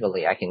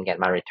ultimately I can get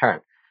my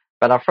return.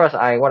 But of course,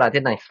 I what I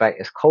didn't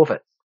expect is COVID.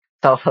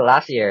 So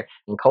last year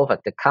in COVID,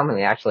 the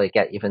company actually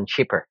get even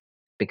cheaper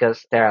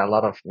because there are a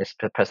lot of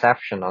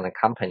misperception on the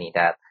company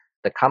that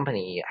the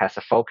company has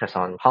a focus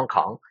on Hong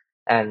Kong,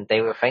 and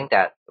they will think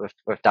that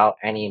without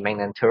any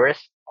mainland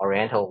tourists,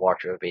 Oriental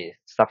Watch will be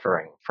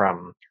suffering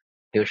from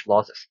huge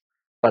losses.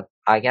 But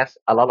I guess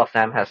a lot of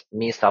them has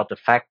missed out the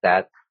fact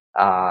that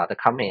the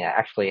company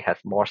actually has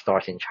more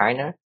stores in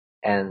China,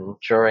 and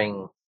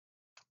during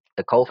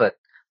the COVID,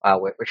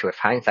 which with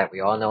hindsight,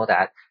 we all know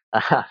that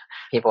uh,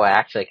 people are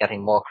actually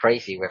getting more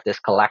crazy with these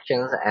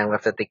collections, and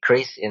with the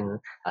decrease in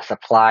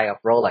supply of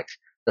Rolex,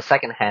 the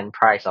second-hand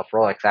price of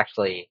Rolex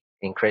actually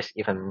increased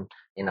even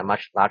in a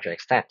much larger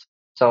extent.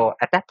 So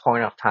at that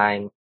point of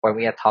time, when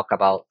we are talk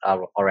about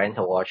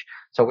Oriental Watch,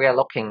 so we are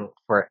looking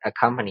for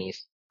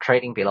companies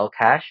trading below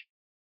cash,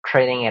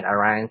 trading at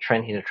around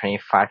 20 to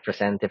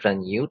 25%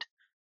 dividend yield,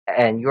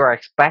 and you are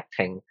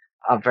expecting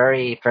a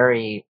very,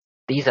 very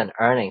decent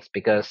earnings,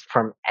 because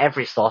from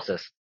every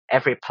sources,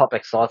 every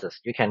public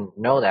sources, you can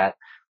know that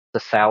the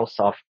sales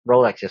of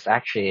Rolex is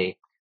actually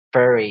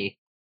very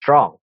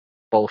strong,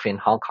 both in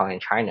Hong Kong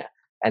and China,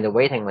 and the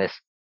waiting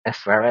list is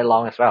very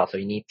long as well. So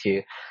you need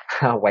to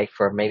wait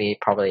for maybe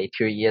probably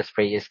 2 years,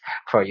 3 years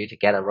for you to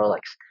get a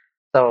Rolex.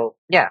 So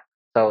yeah,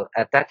 so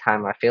at that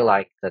time, I feel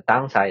like the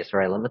downside is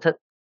very limited,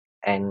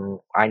 and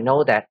I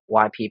know that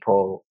why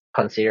people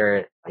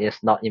consider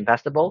it's not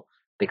investable,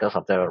 because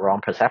of the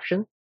wrong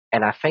perception.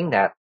 And I think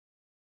that,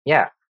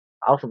 yeah,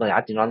 ultimately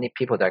I do not need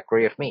people to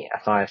agree with me.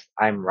 As long as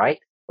I'm right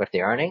with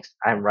the earnings,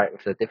 I'm right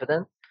with the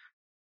dividend,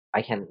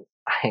 I can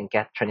I can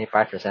get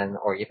 25%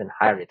 or even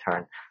higher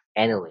return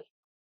annually.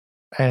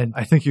 And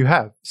I think you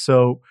have.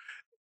 So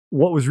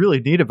what was really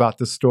neat about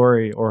this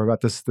story, or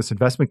about this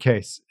investment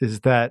case,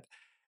 is that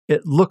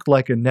it looked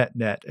like a net.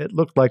 It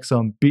looked like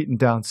some beaten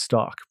down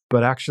stock,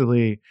 but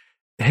actually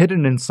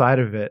hidden inside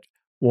of it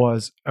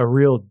was a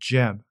real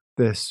gem.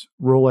 This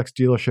Rolex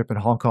dealership in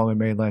Hong Kong and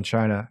mainland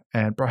China.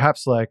 And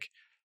perhaps, like,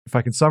 if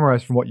I can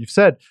summarize from what you've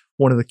said,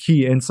 one of the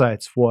key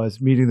insights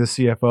was meeting the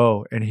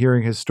CFO and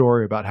hearing his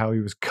story about how he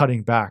was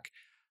cutting back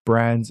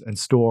brands and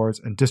stores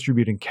and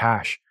distributing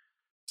cash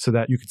so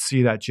that you could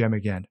see that gem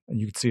again and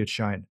you could see it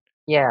shine.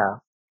 Yeah.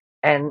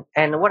 And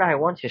what I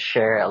want to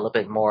share a little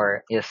bit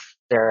more is,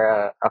 there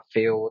are a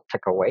few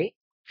takeaway.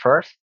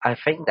 First, I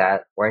think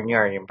that when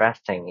you're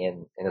investing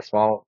in a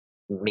small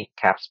mid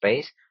cap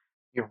space,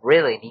 you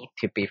really need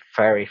to be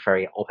very,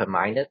 very open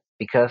minded,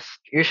 because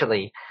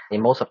usually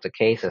in most of the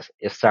cases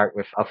it start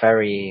with a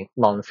very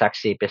non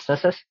sexy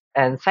businesses.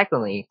 And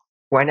secondly,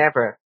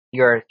 whenever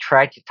you're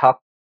trying to talk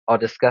or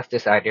discuss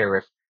this idea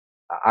with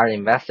our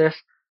investors,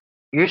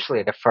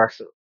 usually the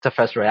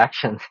first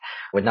reactions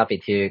would not be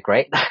too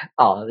great.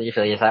 Oh,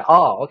 usually it's like,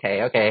 oh,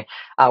 okay, okay.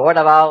 What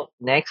about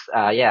next?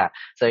 Yeah.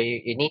 So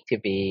you need to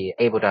be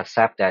able to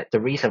accept that the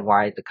reason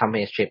why the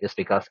company is cheap is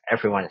because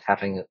everyone is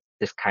having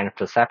this kind of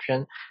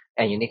perception,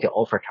 and you need to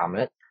overcome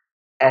it.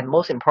 And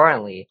most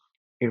importantly,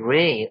 you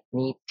really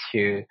need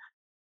to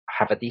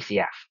have a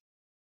DCF.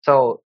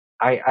 So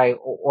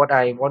what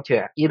I want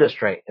to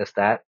illustrate is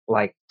that,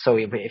 like, so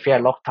if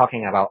you're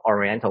talking about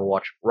Oriental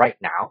Watch right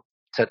now,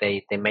 so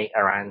they made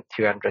around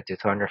 200 to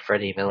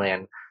 230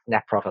 million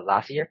net profit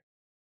last year,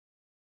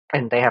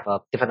 and they have a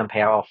dividend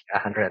payout of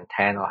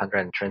 110 or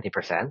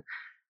 120%.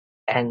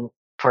 And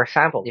for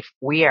example, if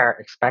we are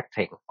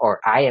expecting, or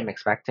I am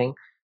expecting,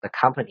 the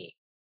company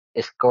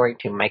is going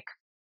to make,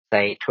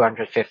 say,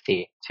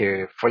 250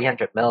 to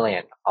 300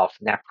 million of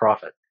net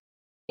profit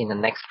in the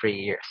next 3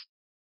 years,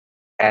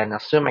 and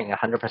assuming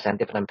 100%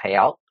 dividend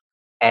payout,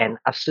 and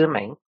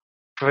assuming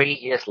 3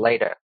 years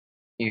later,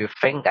 you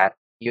think that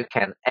you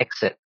can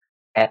exit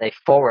at a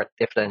forward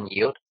dividend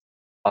yield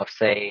of,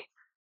 say,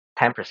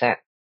 10%.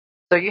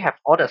 So you have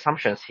all the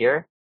assumptions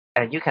here,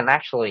 and you can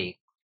actually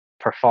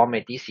perform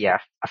a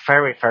DCF, a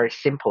very, very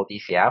simple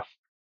DCF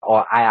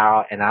or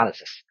IRR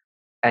analysis.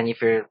 And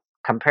if you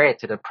compare it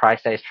to the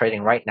price that is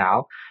trading right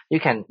now, you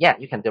can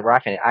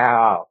derive an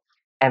IRR.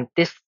 And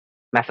this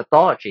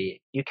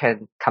methodology, you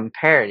can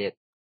compare it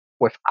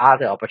with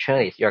other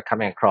opportunities you're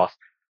coming across.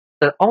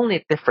 The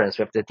only difference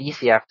with the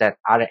DCF that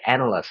other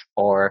analysts,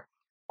 or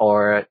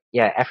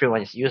yeah,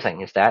 everyone is using,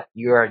 is that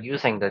you are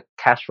using the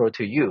cash flow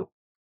to you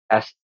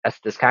as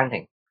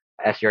discounting,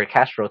 as your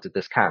cash flow to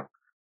discount,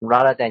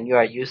 rather than you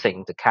are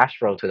using the cash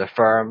flow to the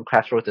firm,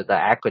 cash flow to the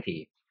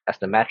equity as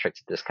the metric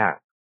to discount.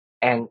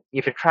 And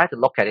if you try to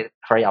look at it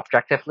very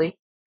objectively,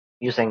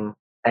 using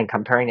and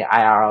comparing the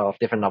IRR of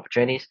different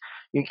opportunities,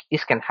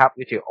 this can help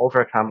you to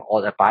overcome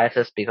all the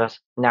biases, because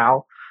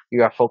now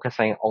you are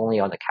focusing only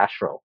on the cash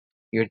flow.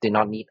 You do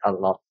not need a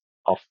lot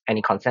of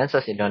any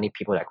consensus. You don't need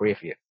people to agree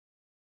with you.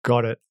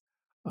 Got it.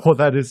 Well,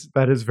 that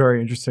is very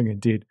interesting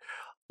indeed.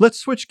 Let's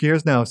switch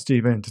gears now,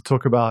 Stephen, to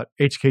talk about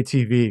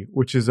HKTV,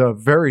 which is a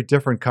very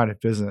different kind of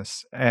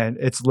business. And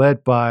it's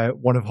led by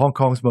one of Hong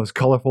Kong's most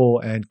colorful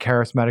and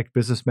charismatic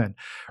businessmen,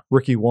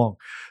 Ricky Wong.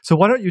 So,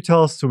 why don't you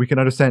tell us, so we can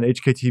understand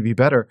HKTV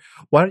better,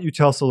 why don't you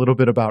tell us a little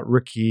bit about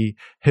Ricky,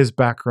 his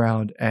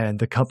background, and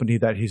the company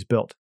that he's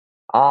built?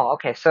 Oh,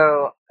 okay.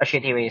 So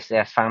HKTV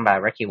is founded by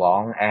Ricky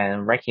Wong,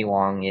 and Ricky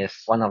Wong is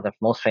one of the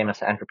most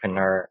famous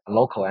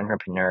local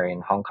entrepreneur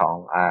in Hong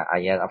Kong.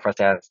 Yeah, of course,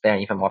 there's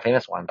an even more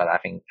famous one, but I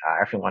think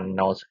everyone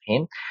knows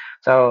him.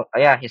 So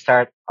yeah, he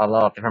started a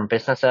lot of different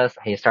businesses.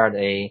 He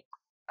started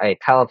a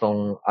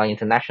telephone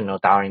international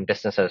dialing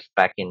businesses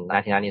back in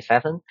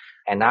 1997,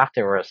 and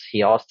afterwards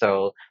he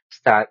also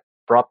started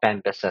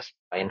broadband business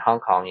in Hong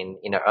Kong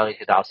in the early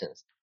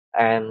 2000s.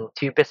 And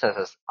two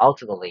businesses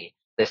ultimately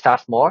they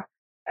start small,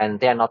 and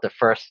they are not the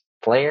first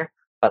player,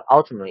 but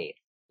ultimately,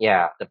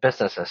 yeah, the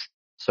businesses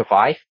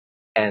survive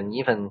and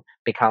even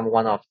become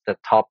one of the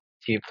top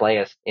two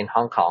players in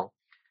Hong Kong.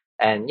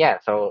 And yeah,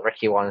 so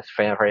Ricky Wong is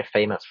very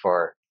famous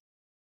for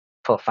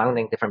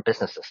founding different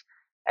businesses.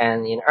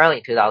 And in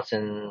early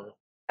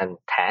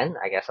 2010,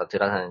 I guess, or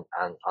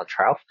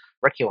 2012,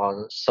 Ricky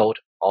Wong sold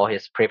all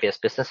his previous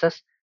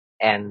businesses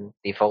and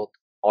devote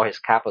all his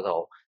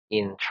capital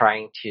in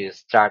trying to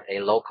start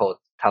a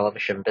local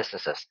television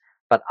businesses.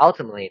 But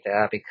ultimately,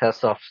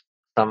 because of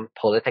some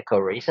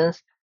political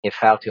reasons, he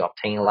failed to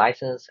obtain a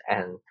license,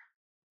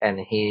 and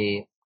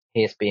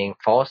he's being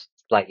forced,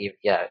 like, if,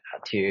 yeah,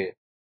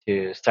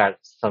 to start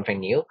something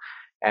new,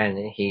 and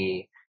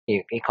he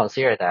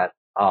considered that,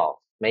 oh,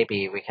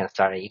 maybe we can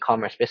start an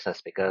e-commerce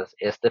business because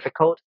it's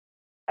difficult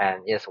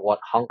and it's what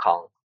Hong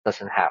Kong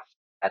doesn't have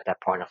at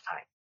that point of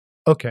time.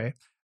 Okay.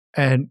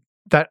 And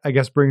that, I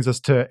guess, brings us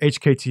to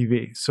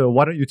HKTV. So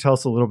why don't you tell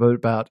us a little bit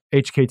about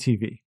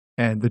HKTV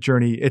and the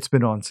journey it's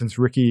been on since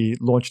Ricky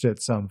launched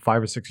it some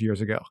 5 or 6 years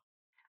ago?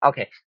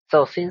 Okay,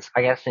 so since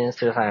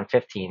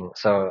 2015,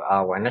 so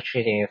when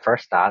actually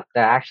first started,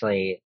 there are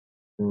actually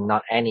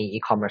not any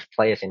e-commerce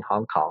players in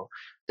Hong Kong.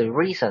 The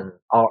reason,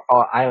 or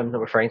I am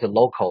referring to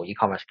local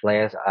e-commerce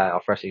players.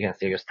 Of course, you can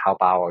still use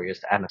Taobao or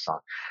use Amazon,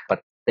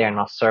 but they are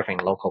not serving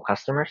local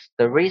customers.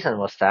 The reason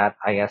was that,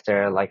 I guess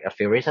there are like a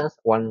few reasons.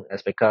 One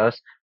is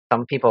because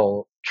some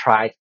people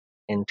tried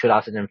in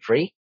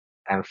 2003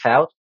 and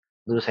failed,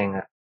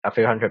 losing a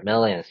few hundred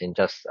millions in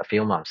just a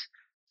few months.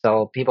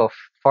 So people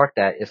thought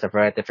that it's a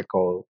very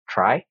difficult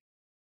try.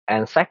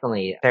 And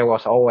secondly, there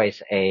was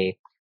always a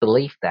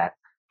belief that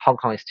Hong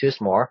Kong is too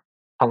small,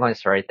 Hong Kong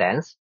is very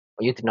dense.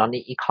 You do not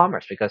need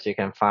e-commerce because you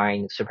can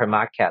find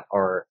supermarket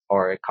or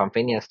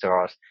convenience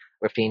stores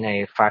within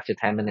a 5 to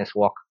 10 minutes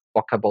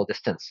walkable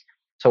distance.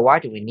 So why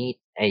do we need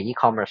a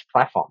e-commerce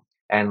platform?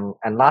 And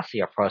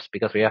lastly, of course,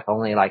 because we have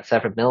only like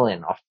 7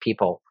 million of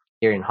people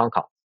here in Hong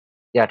Kong.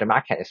 Yeah, the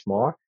market is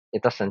small.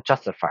 It doesn't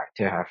justify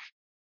to have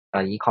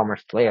an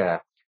e-commerce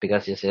player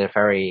because it's a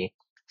very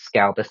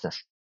scale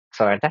business.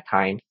 So at that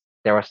time,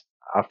 there was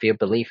a few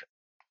belief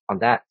on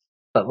that.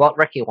 But what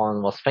Ricky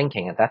Wong was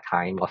thinking at that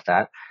time was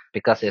that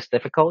because it's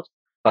difficult,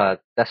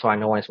 but that's why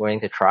no one is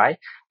willing to try.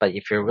 But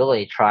if you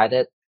really tried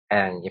it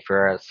and if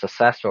you're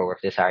successful with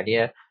this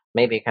idea,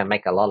 maybe you can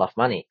make a lot of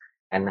money.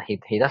 And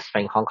he does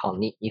think Hong Kong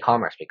need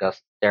e-commerce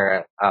because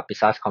there are,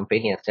 besides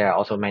convenience, there are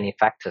also many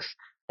factors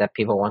that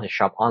people want to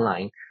shop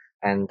online.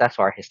 And that's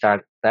why he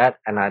started that.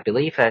 And I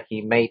believe that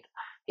he made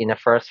in the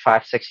first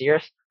 5, 6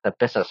 years, the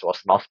business was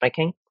loss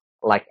making,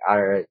 like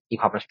other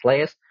e-commerce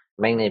players,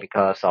 mainly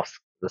because of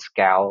the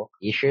scale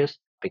issues.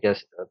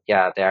 Because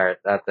yeah,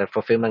 the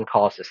fulfillment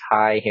cost is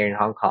high here in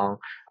Hong Kong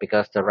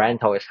because the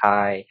rental is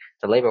high,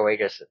 the labor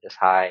wages is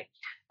high,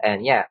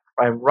 and yeah,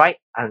 and right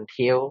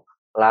until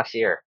last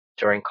year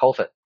during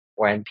COVID,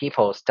 when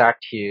people start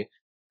to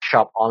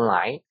shop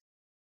online,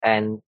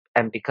 and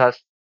because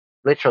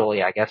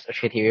literally, I guess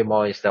HKTV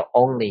Mall is the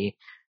only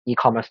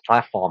e-commerce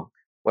platform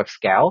with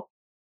scale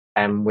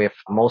and with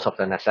most of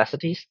the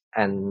necessities,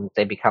 and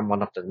they become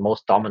one of the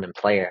most dominant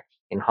player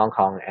in Hong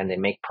Kong, and they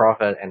make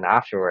profit. And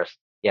afterwards,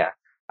 yeah,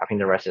 I think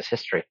the rest is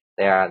history.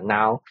 They are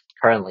now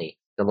currently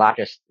the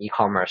largest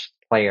e-commerce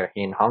player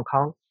in Hong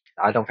Kong.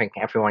 I don't think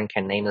everyone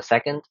can name the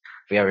second.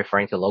 We are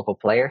referring to local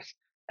players,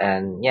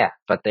 and yeah,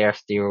 but they are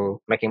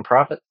still making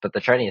profit. But the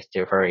journey is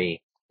still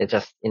very. It's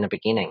just in the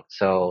beginning,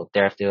 so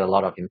there's still a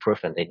lot of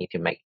improvement they need to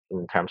make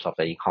in terms of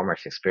the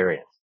e-commerce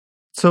experience.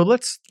 So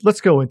let's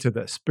go into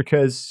this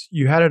because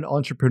you had an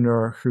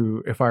entrepreneur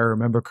who, if I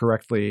remember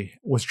correctly,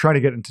 was trying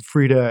to get into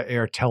free to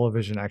air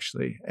television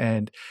actually,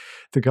 and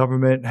the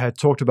government had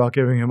talked about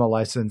giving him a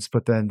license,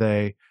 but then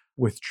they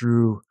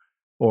withdrew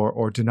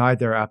or denied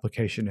their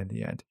application in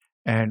the end.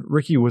 And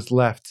Ricky was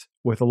left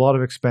with a lot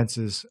of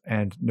expenses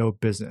and no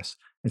business,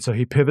 and so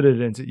he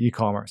pivoted into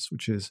e-commerce,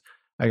 which is,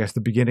 I guess, the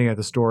beginning of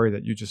the story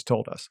that you just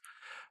told us.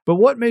 But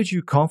what made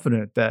you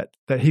confident that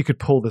he could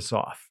pull this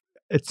off?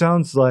 It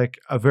sounds like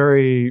a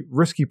very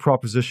risky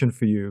proposition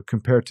for you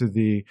compared to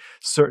the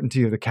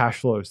certainty of the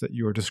cash flows that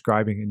you were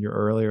describing in your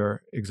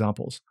earlier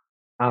examples.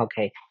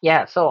 Okay.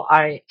 Yeah. So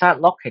I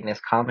started looking this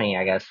company,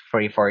 I guess,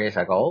 3, 4 years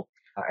ago.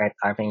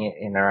 I think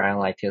in around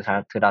like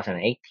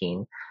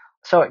 2018.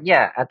 So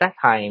yeah, at that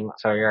time,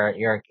 so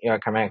you're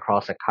coming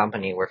across a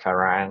company with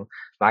around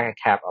market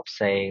cap of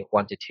say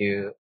 1 to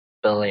 2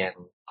 billion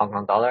Hong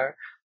Kong dollar,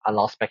 a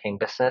loss-making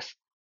business,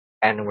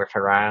 and with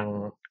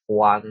around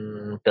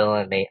 1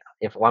 billion,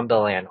 if 1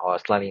 billion or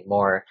slightly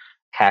more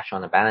cash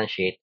on the balance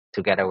sheet,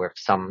 together with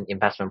some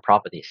investment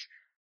properties.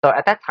 So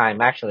at that time,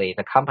 actually,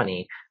 the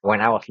company,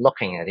 when I was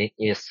looking at it,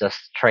 is just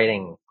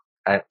trading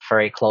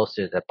very close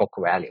to the book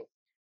value.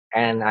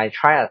 And I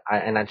try,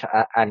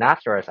 and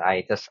afterwards,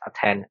 I just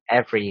attend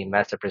every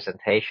investor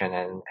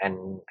presentation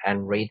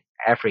and read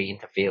every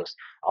interviews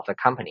of the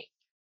company.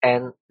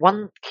 And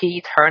one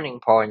key turning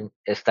point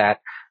is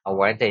that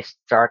when they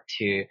start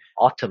to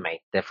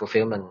automate their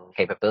fulfillment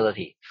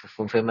capability,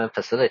 fulfillment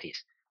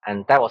facilities.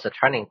 And that was a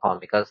turning point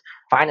because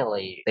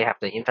finally they have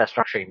the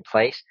infrastructure in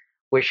place,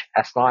 which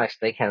as long as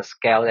they can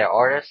scale their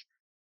orders,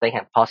 they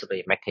can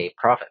possibly make a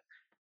profit.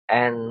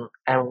 And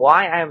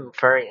why I'm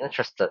very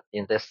interested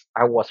in this,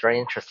 I was very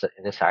interested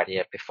in this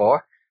idea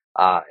before,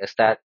 is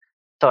that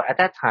so at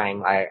that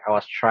time I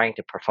was trying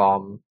to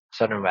perform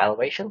certain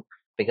valuation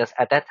because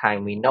at that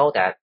time we know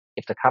that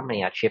if the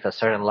company achieves a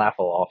certain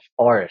level of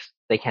orders,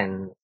 they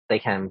can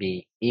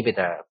be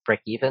EBITDA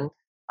break even.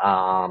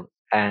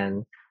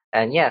 And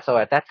yeah, so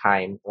at that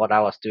time what I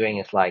was doing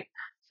is like,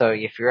 so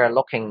if you're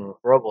looking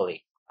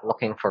globally,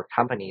 looking for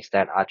companies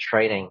that are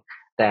trading,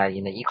 that are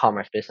in the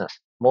e-commerce business,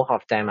 most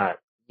of them are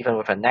even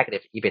with a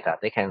negative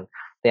EBITDA,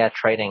 they are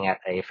trading at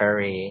a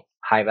very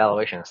high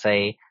valuation,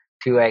 say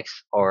 2x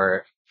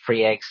or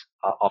 3x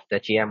of the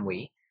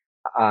GMV.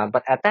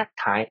 But at that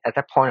time, at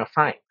that point of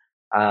time,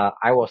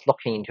 I was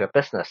looking into a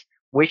business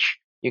which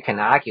you can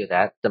argue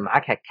that the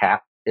market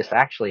cap is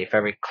actually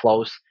very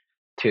close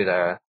to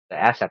the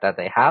asset that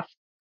they have.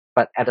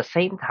 But at the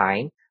same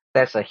time,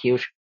 there's a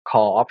huge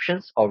call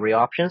options or real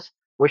options,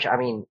 which I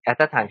mean, at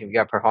that time, if you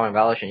are performing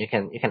valuation, you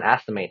can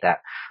estimate that.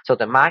 So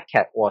the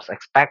market was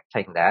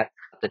expecting that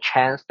the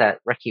chance that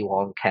Ricky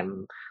Wong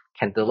can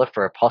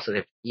deliver a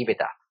positive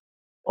EBITDA,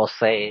 or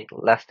say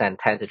less than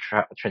 10 to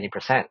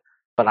 20%.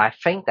 But I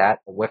think that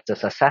with the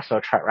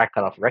successful track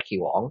record of Ricky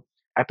Wong,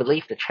 I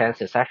believe the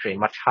chance is actually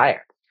much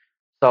higher.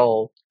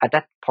 So at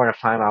that point of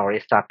time, I already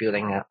start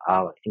building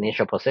a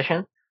initial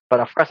position. But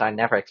of course, I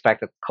never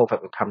expected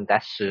COVID would come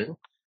that soon.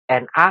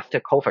 And after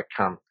COVID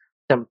come,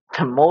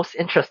 the most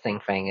interesting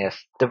thing is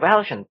the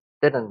valuation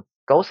didn't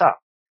goes up.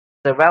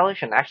 The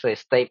valuation actually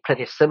stayed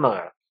pretty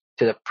similar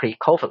to the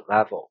pre-COVID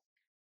level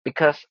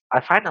because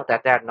I find out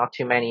that there are not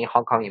too many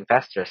Hong Kong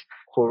investors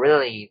who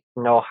really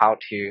know how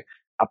to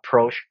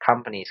approach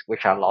companies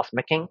which are loss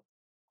making,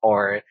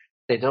 or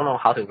they don't know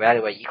how to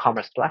evaluate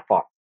e-commerce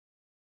platform.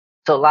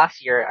 So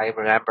last year, I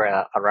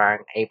remember around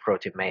April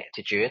to May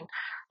to June,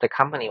 the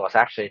company was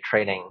actually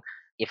trading.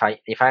 If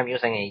I'm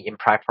using a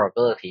implied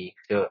probability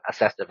to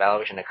assess the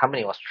valuation, the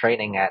company was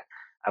trading at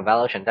a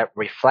valuation that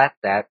reflect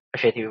that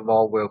HKTV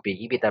Mall will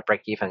be EBITDA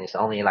break even is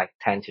only like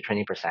 10 to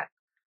 20%.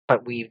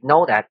 But we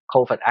know that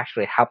COVID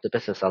actually helped the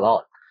business a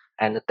lot,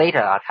 and the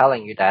data are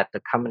telling you that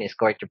the company is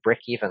going to break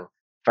even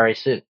very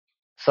soon.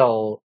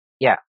 So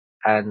yeah,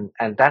 and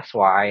that's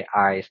why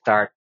I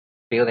start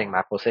building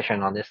my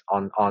position on this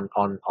on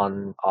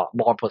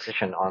more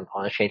position on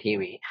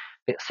HKTV,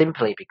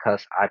 simply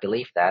because I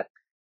believe that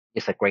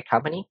it's a great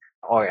company,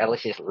 or at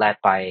least it's led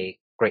by a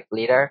great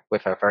leader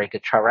with a very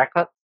good track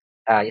record.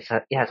 It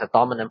has a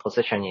dominant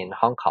position in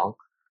Hong Kong,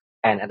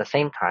 and at the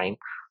same time,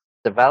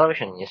 the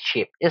valuation is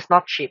cheap. It's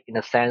not cheap in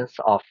the sense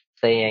of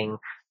saying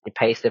it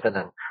pays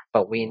dividend,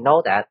 but we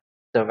know that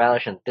the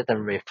valuation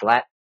didn't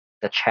reflect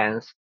the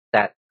chance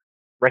that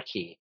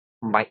Ricky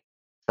might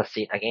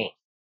succeed again.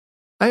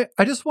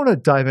 I just want to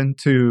dive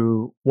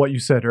into what you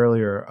said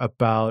earlier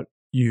about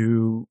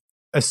you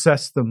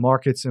assess the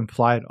market's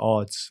implied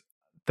odds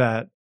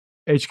that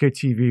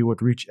HKTV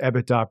would reach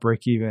EBITDA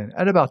break even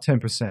at about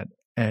 10%.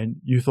 And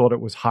you thought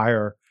it was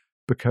higher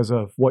because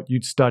of what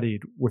you'd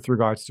studied with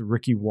regards to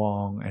Ricky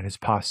Wong and his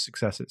past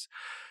successes.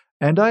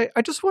 And I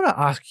just want to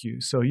ask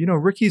you, so,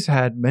 Ricky's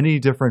had many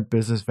different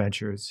business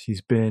ventures.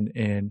 He's been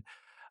in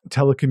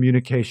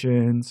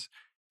telecommunications.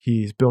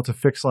 He's built a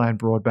fixed line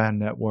broadband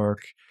network.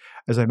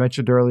 As I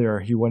mentioned earlier,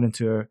 he went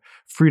into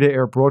free to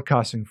air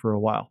broadcasting for a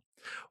while.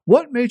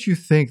 What made you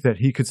think that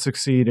he could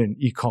succeed in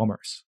e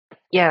commerce?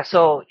 Yeah,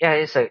 so yeah,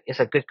 it's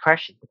a good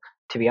question.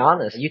 To be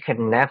honest, you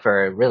can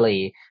never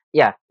really.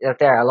 Yeah,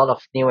 there are a lot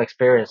of new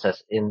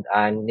experiences in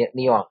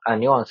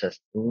nuances,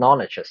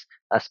 knowledges,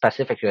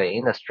 specifically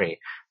industry.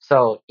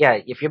 So yeah,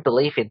 if you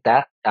believe in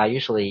that,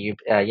 usually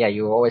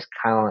you always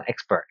count on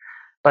expert.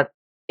 But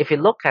if you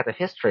look at the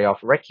history of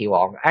Ricky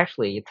Wong,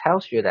 actually it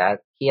tells you that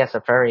he has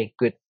a very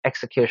good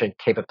execution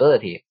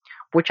capability,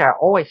 which I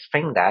always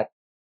think that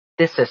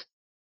this is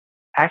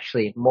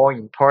actually more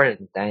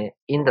important than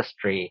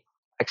industry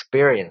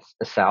experience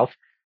itself,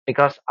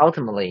 because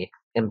ultimately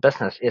in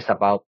business it's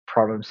about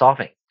problem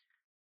solving.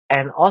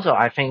 And also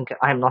I think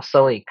I'm not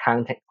solely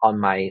counting on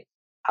my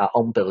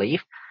own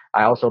belief.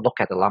 I also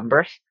look at the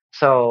numbers.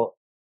 So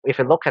if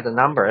you look at the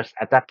numbers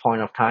at that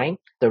point of time,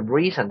 the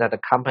reason that the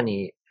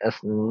company is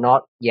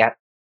not yet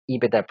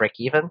EBITDA break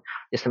even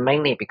is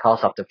mainly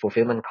because of the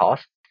fulfillment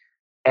cost.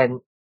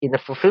 And in the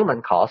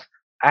fulfillment cost,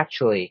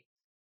 actually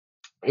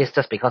it's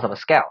just because of the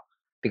scale,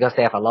 because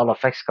they have a lot of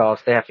fixed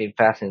costs. They have to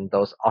invest in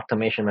those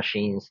automation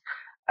machines,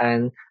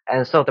 and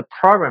so the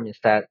problem is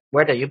that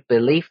whether you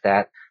believe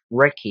that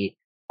Ricky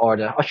or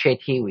the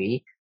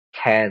HKTV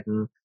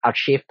can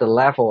achieve the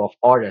level of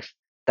orders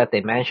that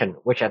they mentioned,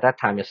 which at that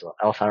time is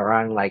also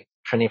around like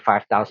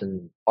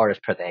 25,000 orders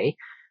per day.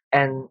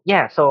 And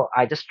yeah, so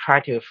I just try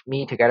to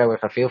me together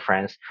with a few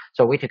friends.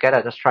 So we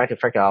together just try to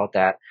figure out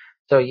that.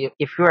 So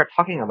if you are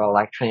talking about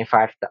like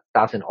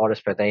 25,000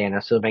 orders per day and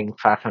assuming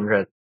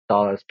 500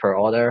 dollars per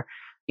order,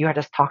 you are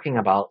just talking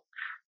about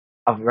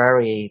a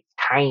very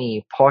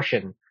tiny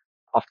portion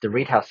of the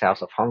retail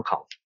sales of Hong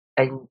Kong.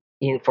 And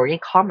for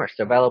e-commerce,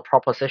 the value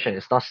proposition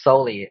is not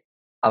solely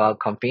about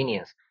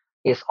convenience.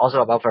 It's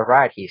also about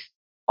varieties,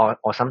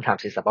 or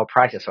sometimes it's about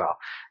price as well.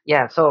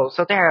 Yeah, so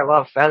there are a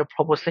lot of value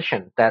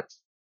proposition that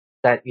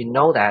that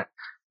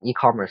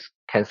e-commerce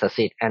can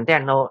succeed, and there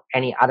are no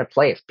any other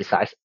place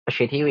besides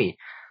HKTV.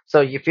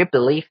 So if you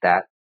believe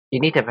that, you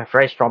need to have a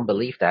very strong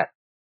belief that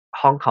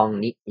Hong Kong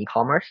need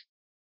e-commerce,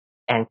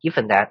 and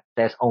given that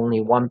there's only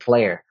one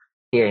player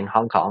here in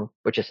Hong Kong,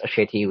 which is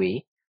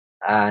HKTV,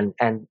 and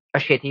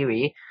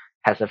HKTV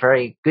has a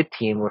very good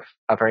team with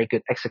a very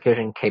good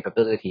execution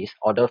capabilities,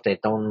 although they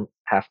don't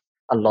have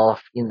a lot of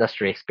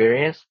industry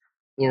experience.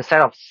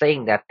 Instead of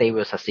saying that they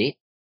will succeed,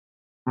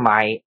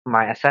 my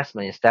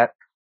assessment is that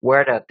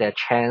whether the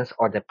chance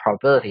or the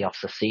probability of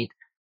succeed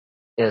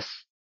is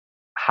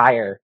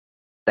higher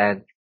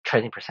than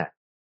 20%.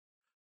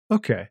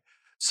 Okay.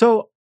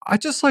 So I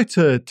just like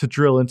to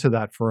drill into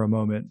that for a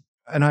moment.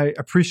 And I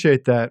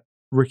appreciate that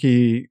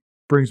Ricky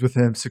brings with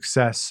him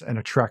success and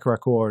a track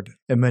record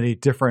in many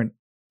different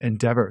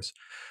endeavors.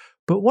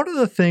 But one of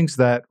the things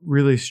that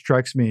really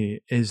strikes me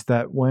is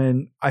that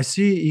when I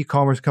see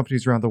e-commerce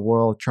companies around the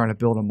world trying to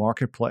build a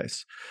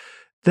marketplace,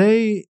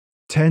 they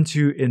tend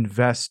to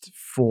invest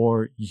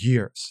for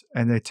years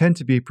and they tend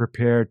to be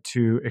prepared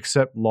to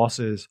accept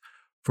losses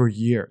for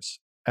years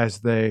as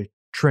they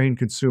train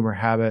consumer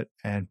habit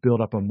and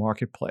build up a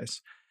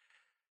marketplace.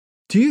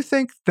 Do you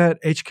think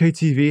that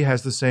HKTV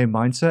has the same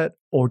mindset,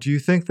 or do you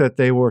think that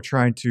they were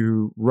trying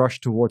to rush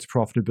towards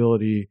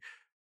profitability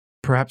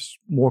perhaps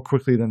more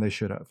quickly than they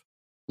should have?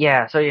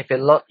 Yeah, so if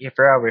you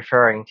are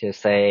referring to,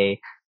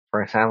 say,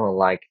 for example,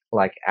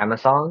 like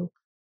Amazon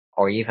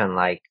or even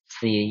like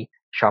see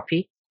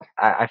Shopee,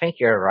 I think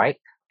you're right,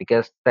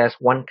 because there's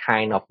one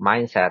kind of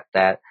mindset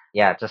that,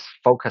 yeah, just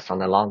focus on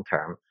the long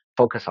term,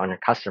 focus on your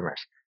customers,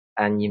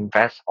 and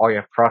invest all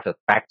your profit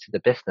back to the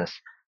business,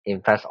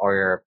 invest all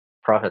your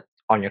profit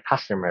on your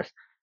customers,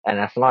 and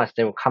as long as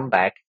they will come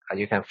back,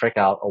 you can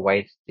figure out a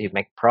way to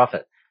make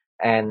profit.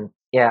 And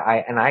yeah,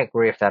 I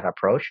agree with that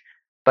approach.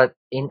 But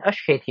in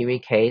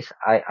HKTV case,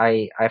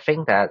 I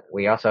think that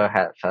we also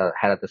had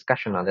a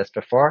discussion on this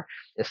before,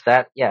 is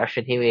that, yeah,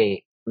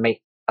 HKTV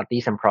made a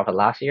decent profit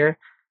last year,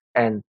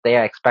 and they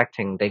are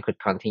expecting they could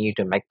continue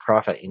to make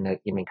profit in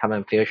the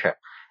coming future.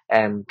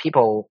 And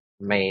people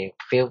may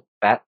feel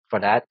bad for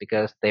that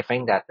because they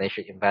think that they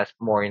should invest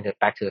more into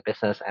back to the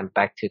business and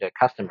back to the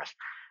customers.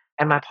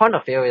 And my point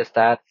of view is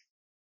that,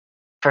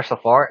 first of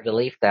all, I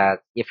believe that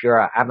if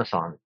you're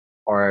Amazon,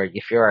 or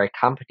if you're a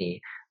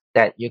company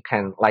that you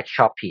can, like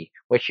Shopee,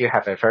 which you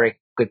have a very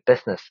good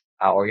business,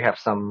 or you have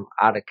some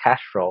other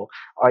cash flow,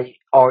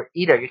 or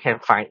either you can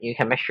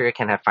make sure you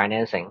can have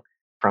financing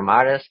from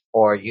others,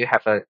 or you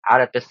have a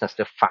other business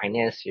to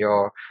finance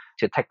your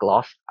to take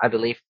loss. I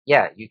believe,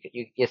 yeah, you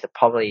is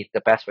probably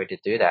the best way to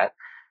do that.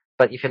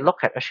 But if you look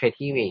at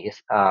HKTV,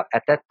 is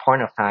at that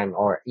point of time,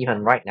 or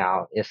even right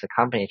now, is a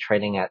company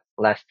trading at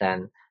less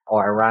than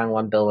or around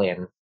 1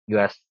 billion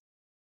US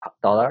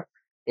dollar.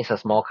 It's a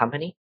small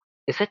company.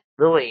 Is it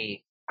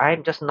really?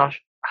 I'm just not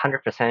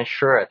 100%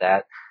 sure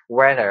that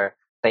whether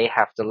they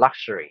have the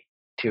luxury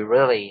to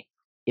really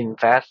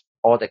invest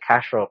all the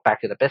cash flow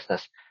back to the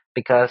business.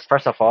 Because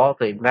first of all,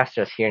 the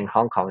investors here in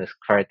Hong Kong is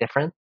very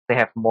different. They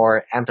have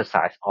more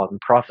emphasis on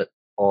profit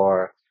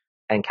or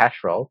and cash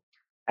flow.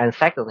 And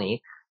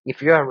secondly,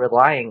 if you are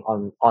relying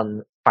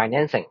on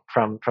financing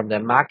from the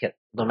market,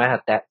 no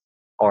matter debt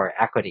or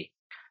equity,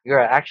 you are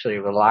actually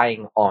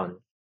relying on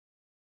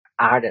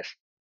others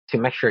to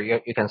make sure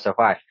you can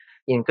survive.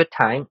 In good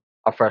time,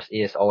 of course, it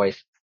is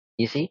always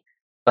easy,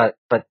 but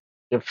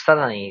if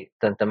suddenly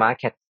the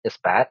market is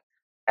bad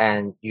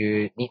and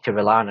you need to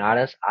rely on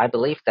others, I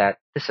believe that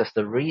this is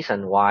the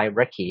reason why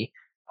Ricky,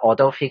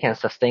 although he can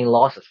sustain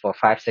losses for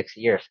 5 6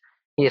 years,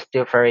 he is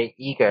still very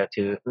eager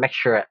to make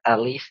sure at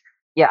least.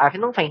 Yeah, I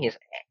don't think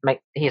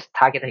he's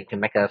targeting to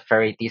make a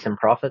very decent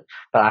profit,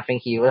 but I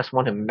think he just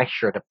want to make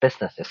sure the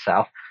business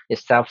itself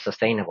is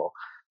self-sustainable,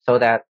 so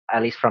that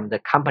at least from the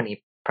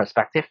company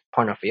perspective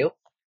point of view,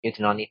 you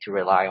do not need to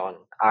rely on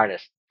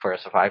artists for your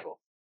survival.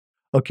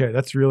 Okay,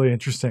 that's really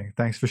interesting.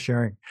 Thanks for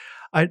sharing.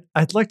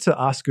 I'd like to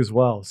ask as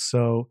well.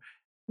 So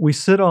we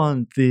sit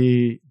on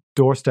the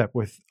doorstep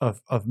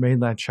of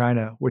mainland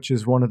China, which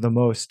is one of the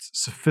most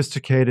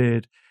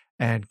sophisticated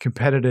and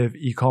competitive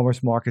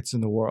e-commerce markets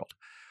in the world.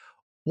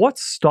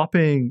 What's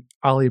stopping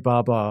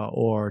Alibaba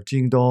or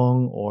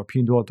Jingdong or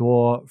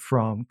Pinduoduo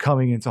from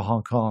coming into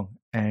Hong Kong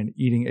and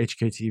eating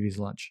HKTV's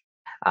lunch?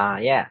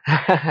 Yeah,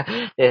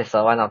 this is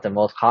one of the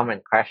most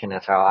common question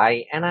as well.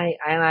 I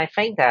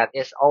think that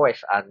it's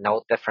always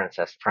no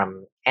differences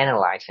from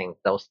analyzing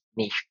those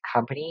niche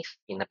companies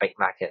in the big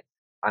market.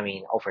 I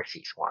mean,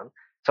 overseas one.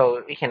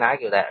 So we can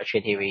argue that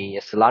HKTV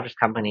is the largest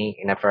company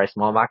in a very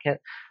small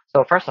market.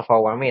 So first of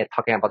all, when we are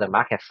talking about the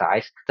market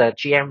size, the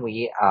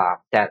GMV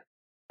that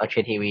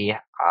HKTV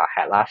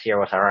had last year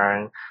was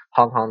around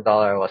Hong Kong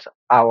dollar was,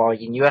 or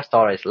in US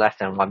dollar is less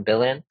than 1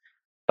 billion.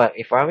 But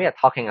if when we are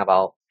talking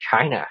about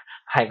China,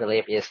 I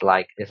believe it's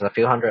a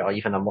few hundred or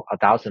even a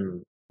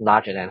thousand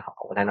larger than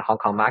the Hong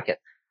Kong market.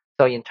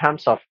 So in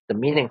terms of the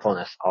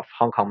meaningfulness of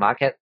Hong Kong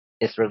market,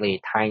 it's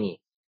really tiny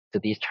to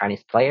these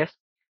Chinese players.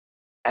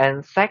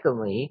 And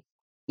secondly,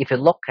 if you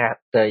look at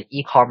the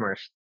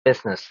e-commerce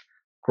business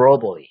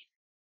globally,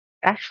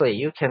 actually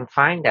you can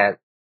find that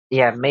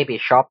maybe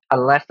shop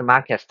unless the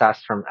market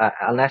starts from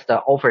unless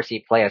the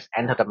overseas players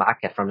enter the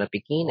market from the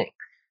beginning,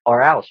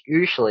 or else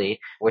usually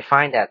we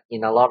find that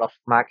in a lot of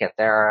market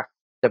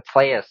the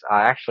players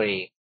are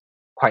actually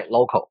quite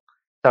local.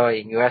 So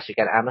in US you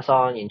get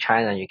Amazon, in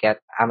China you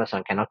get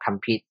Amazon cannot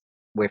compete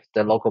with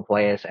the local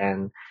players,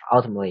 and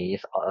ultimately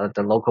it's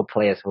the local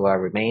players who are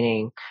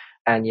remaining.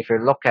 And if you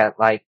look at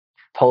like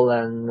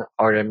Poland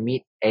or the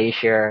Mid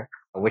Asia,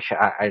 which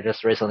I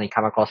just recently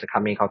come across a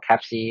company called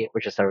Capsi,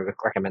 which is a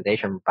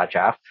recommendation by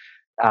Jeff.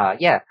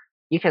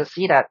 You can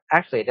see that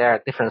actually there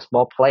are different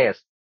small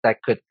players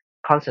that could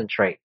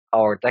concentrate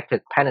or that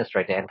could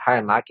penetrate the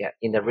entire market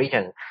in the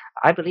region.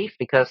 I believe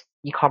because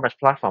e-commerce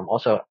platform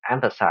also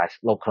emphasize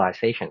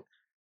localization.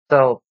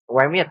 So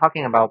when we are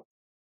talking about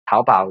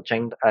Taobao,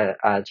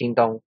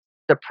 Jingdong,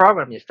 the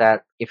problem is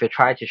that if you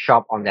try to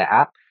shop on their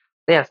app,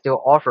 they are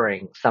still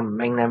offering some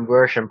mainland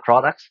version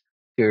products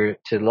to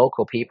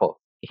local people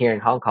here in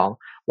Hong Kong.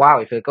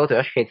 While if you go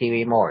to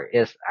HKTV Mall,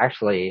 it's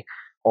actually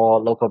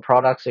all local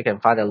products. You can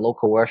find a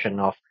local version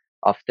of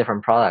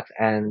different products,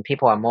 and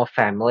people are more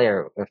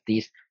familiar with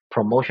these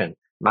promotion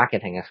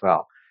marketing as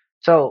well.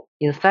 So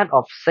instead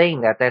of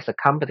saying that there's a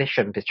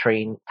competition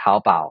between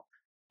Taobao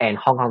and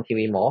Hong Kong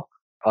TV Mall,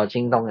 or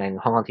Jingdong and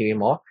Hong Kong TV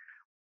Mall,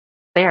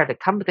 they are the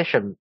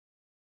competition.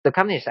 The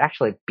company is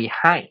actually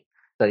behind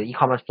the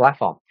e-commerce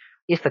platform.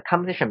 It's the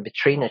competition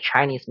between the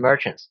Chinese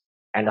merchants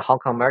and the Hong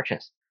Kong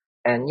merchants.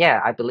 And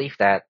I believe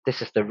that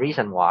this is the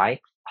reason why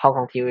Hong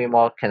Kong TV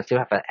Mall can still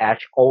have an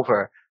edge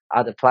over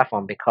other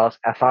platform, because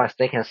as long as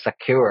they can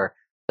secure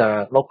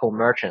the local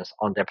merchants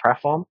on their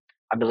platform,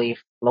 I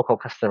believe local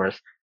customers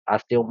are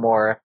still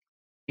more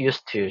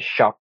used to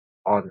shop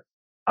on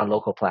a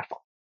local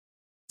platform.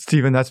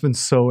 Stephen, that's been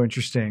so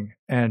interesting.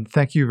 And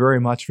thank you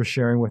very much for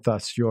sharing with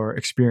us your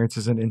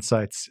experiences and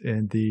insights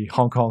in the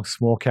Hong Kong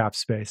small cap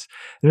space.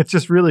 And it's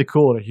just really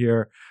cool to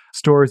hear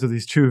stories of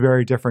these two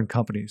very different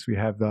companies. We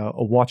have a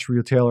watch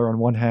retailer on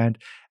one hand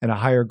and a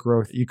higher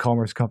growth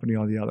e-commerce company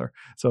on the other.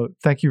 So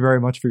thank you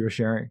very much for your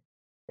sharing.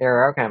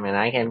 You're welcome. And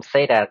I can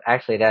say that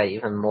actually there are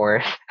even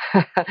more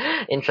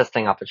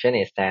interesting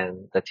opportunities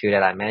than the two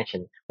that I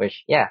mentioned,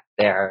 which,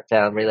 there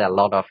are really a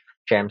lot of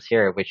gems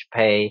here which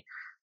pay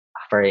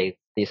very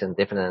decent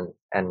dividend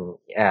and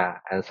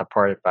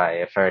supported by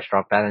a very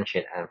strong balance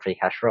sheet and free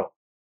cash flow.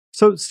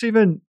 So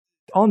Stephen,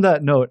 on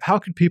that note, how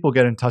can people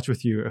get in touch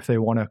with you if they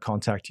want to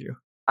contact you?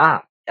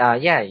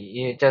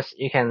 You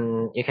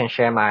can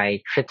share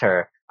my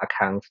Twitter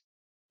account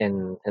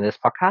in this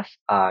podcast.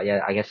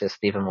 I guess it's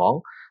Stephen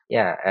Wong.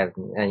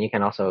 And you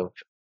can also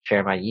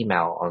share my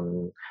email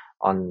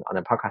on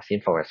the podcast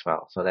info as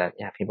well, so that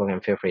people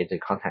can feel free to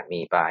contact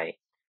me by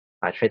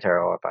Twitter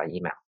or by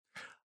email.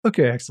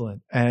 Okay,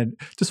 excellent. And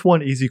just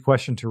one easy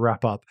question to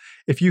wrap up.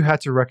 If you had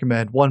to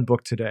recommend one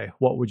book today,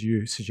 what would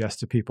you suggest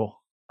to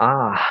people?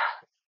 This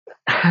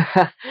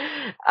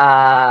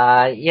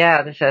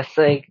is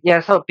like,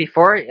 so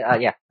before,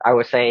 I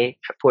would say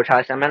Poor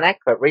Charles Almanac,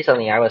 but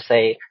recently I would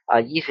say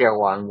an easier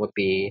one would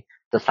be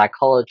The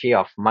Psychology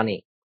of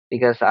Money,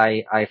 because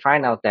I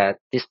find out that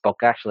this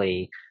book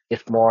actually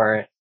is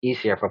more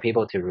easier for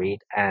people to read,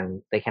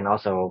 and they can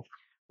also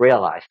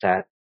realize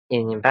that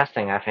in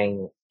investing, I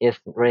think it's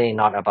really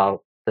not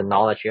about the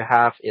knowledge you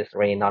have. It's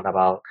really not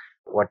about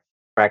what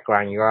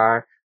background you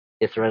are.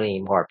 It's really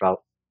more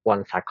about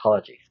one's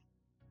psychology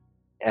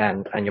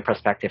and your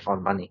perspective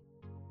on money.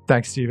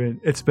 Thanks,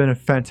 Stephen. It's been a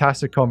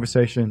fantastic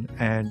conversation,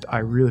 and I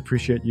really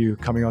appreciate you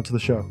coming onto the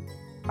show.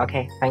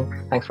 Okay,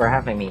 thanks for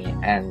having me,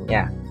 and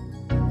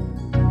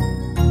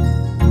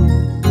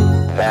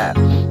That's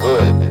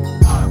good.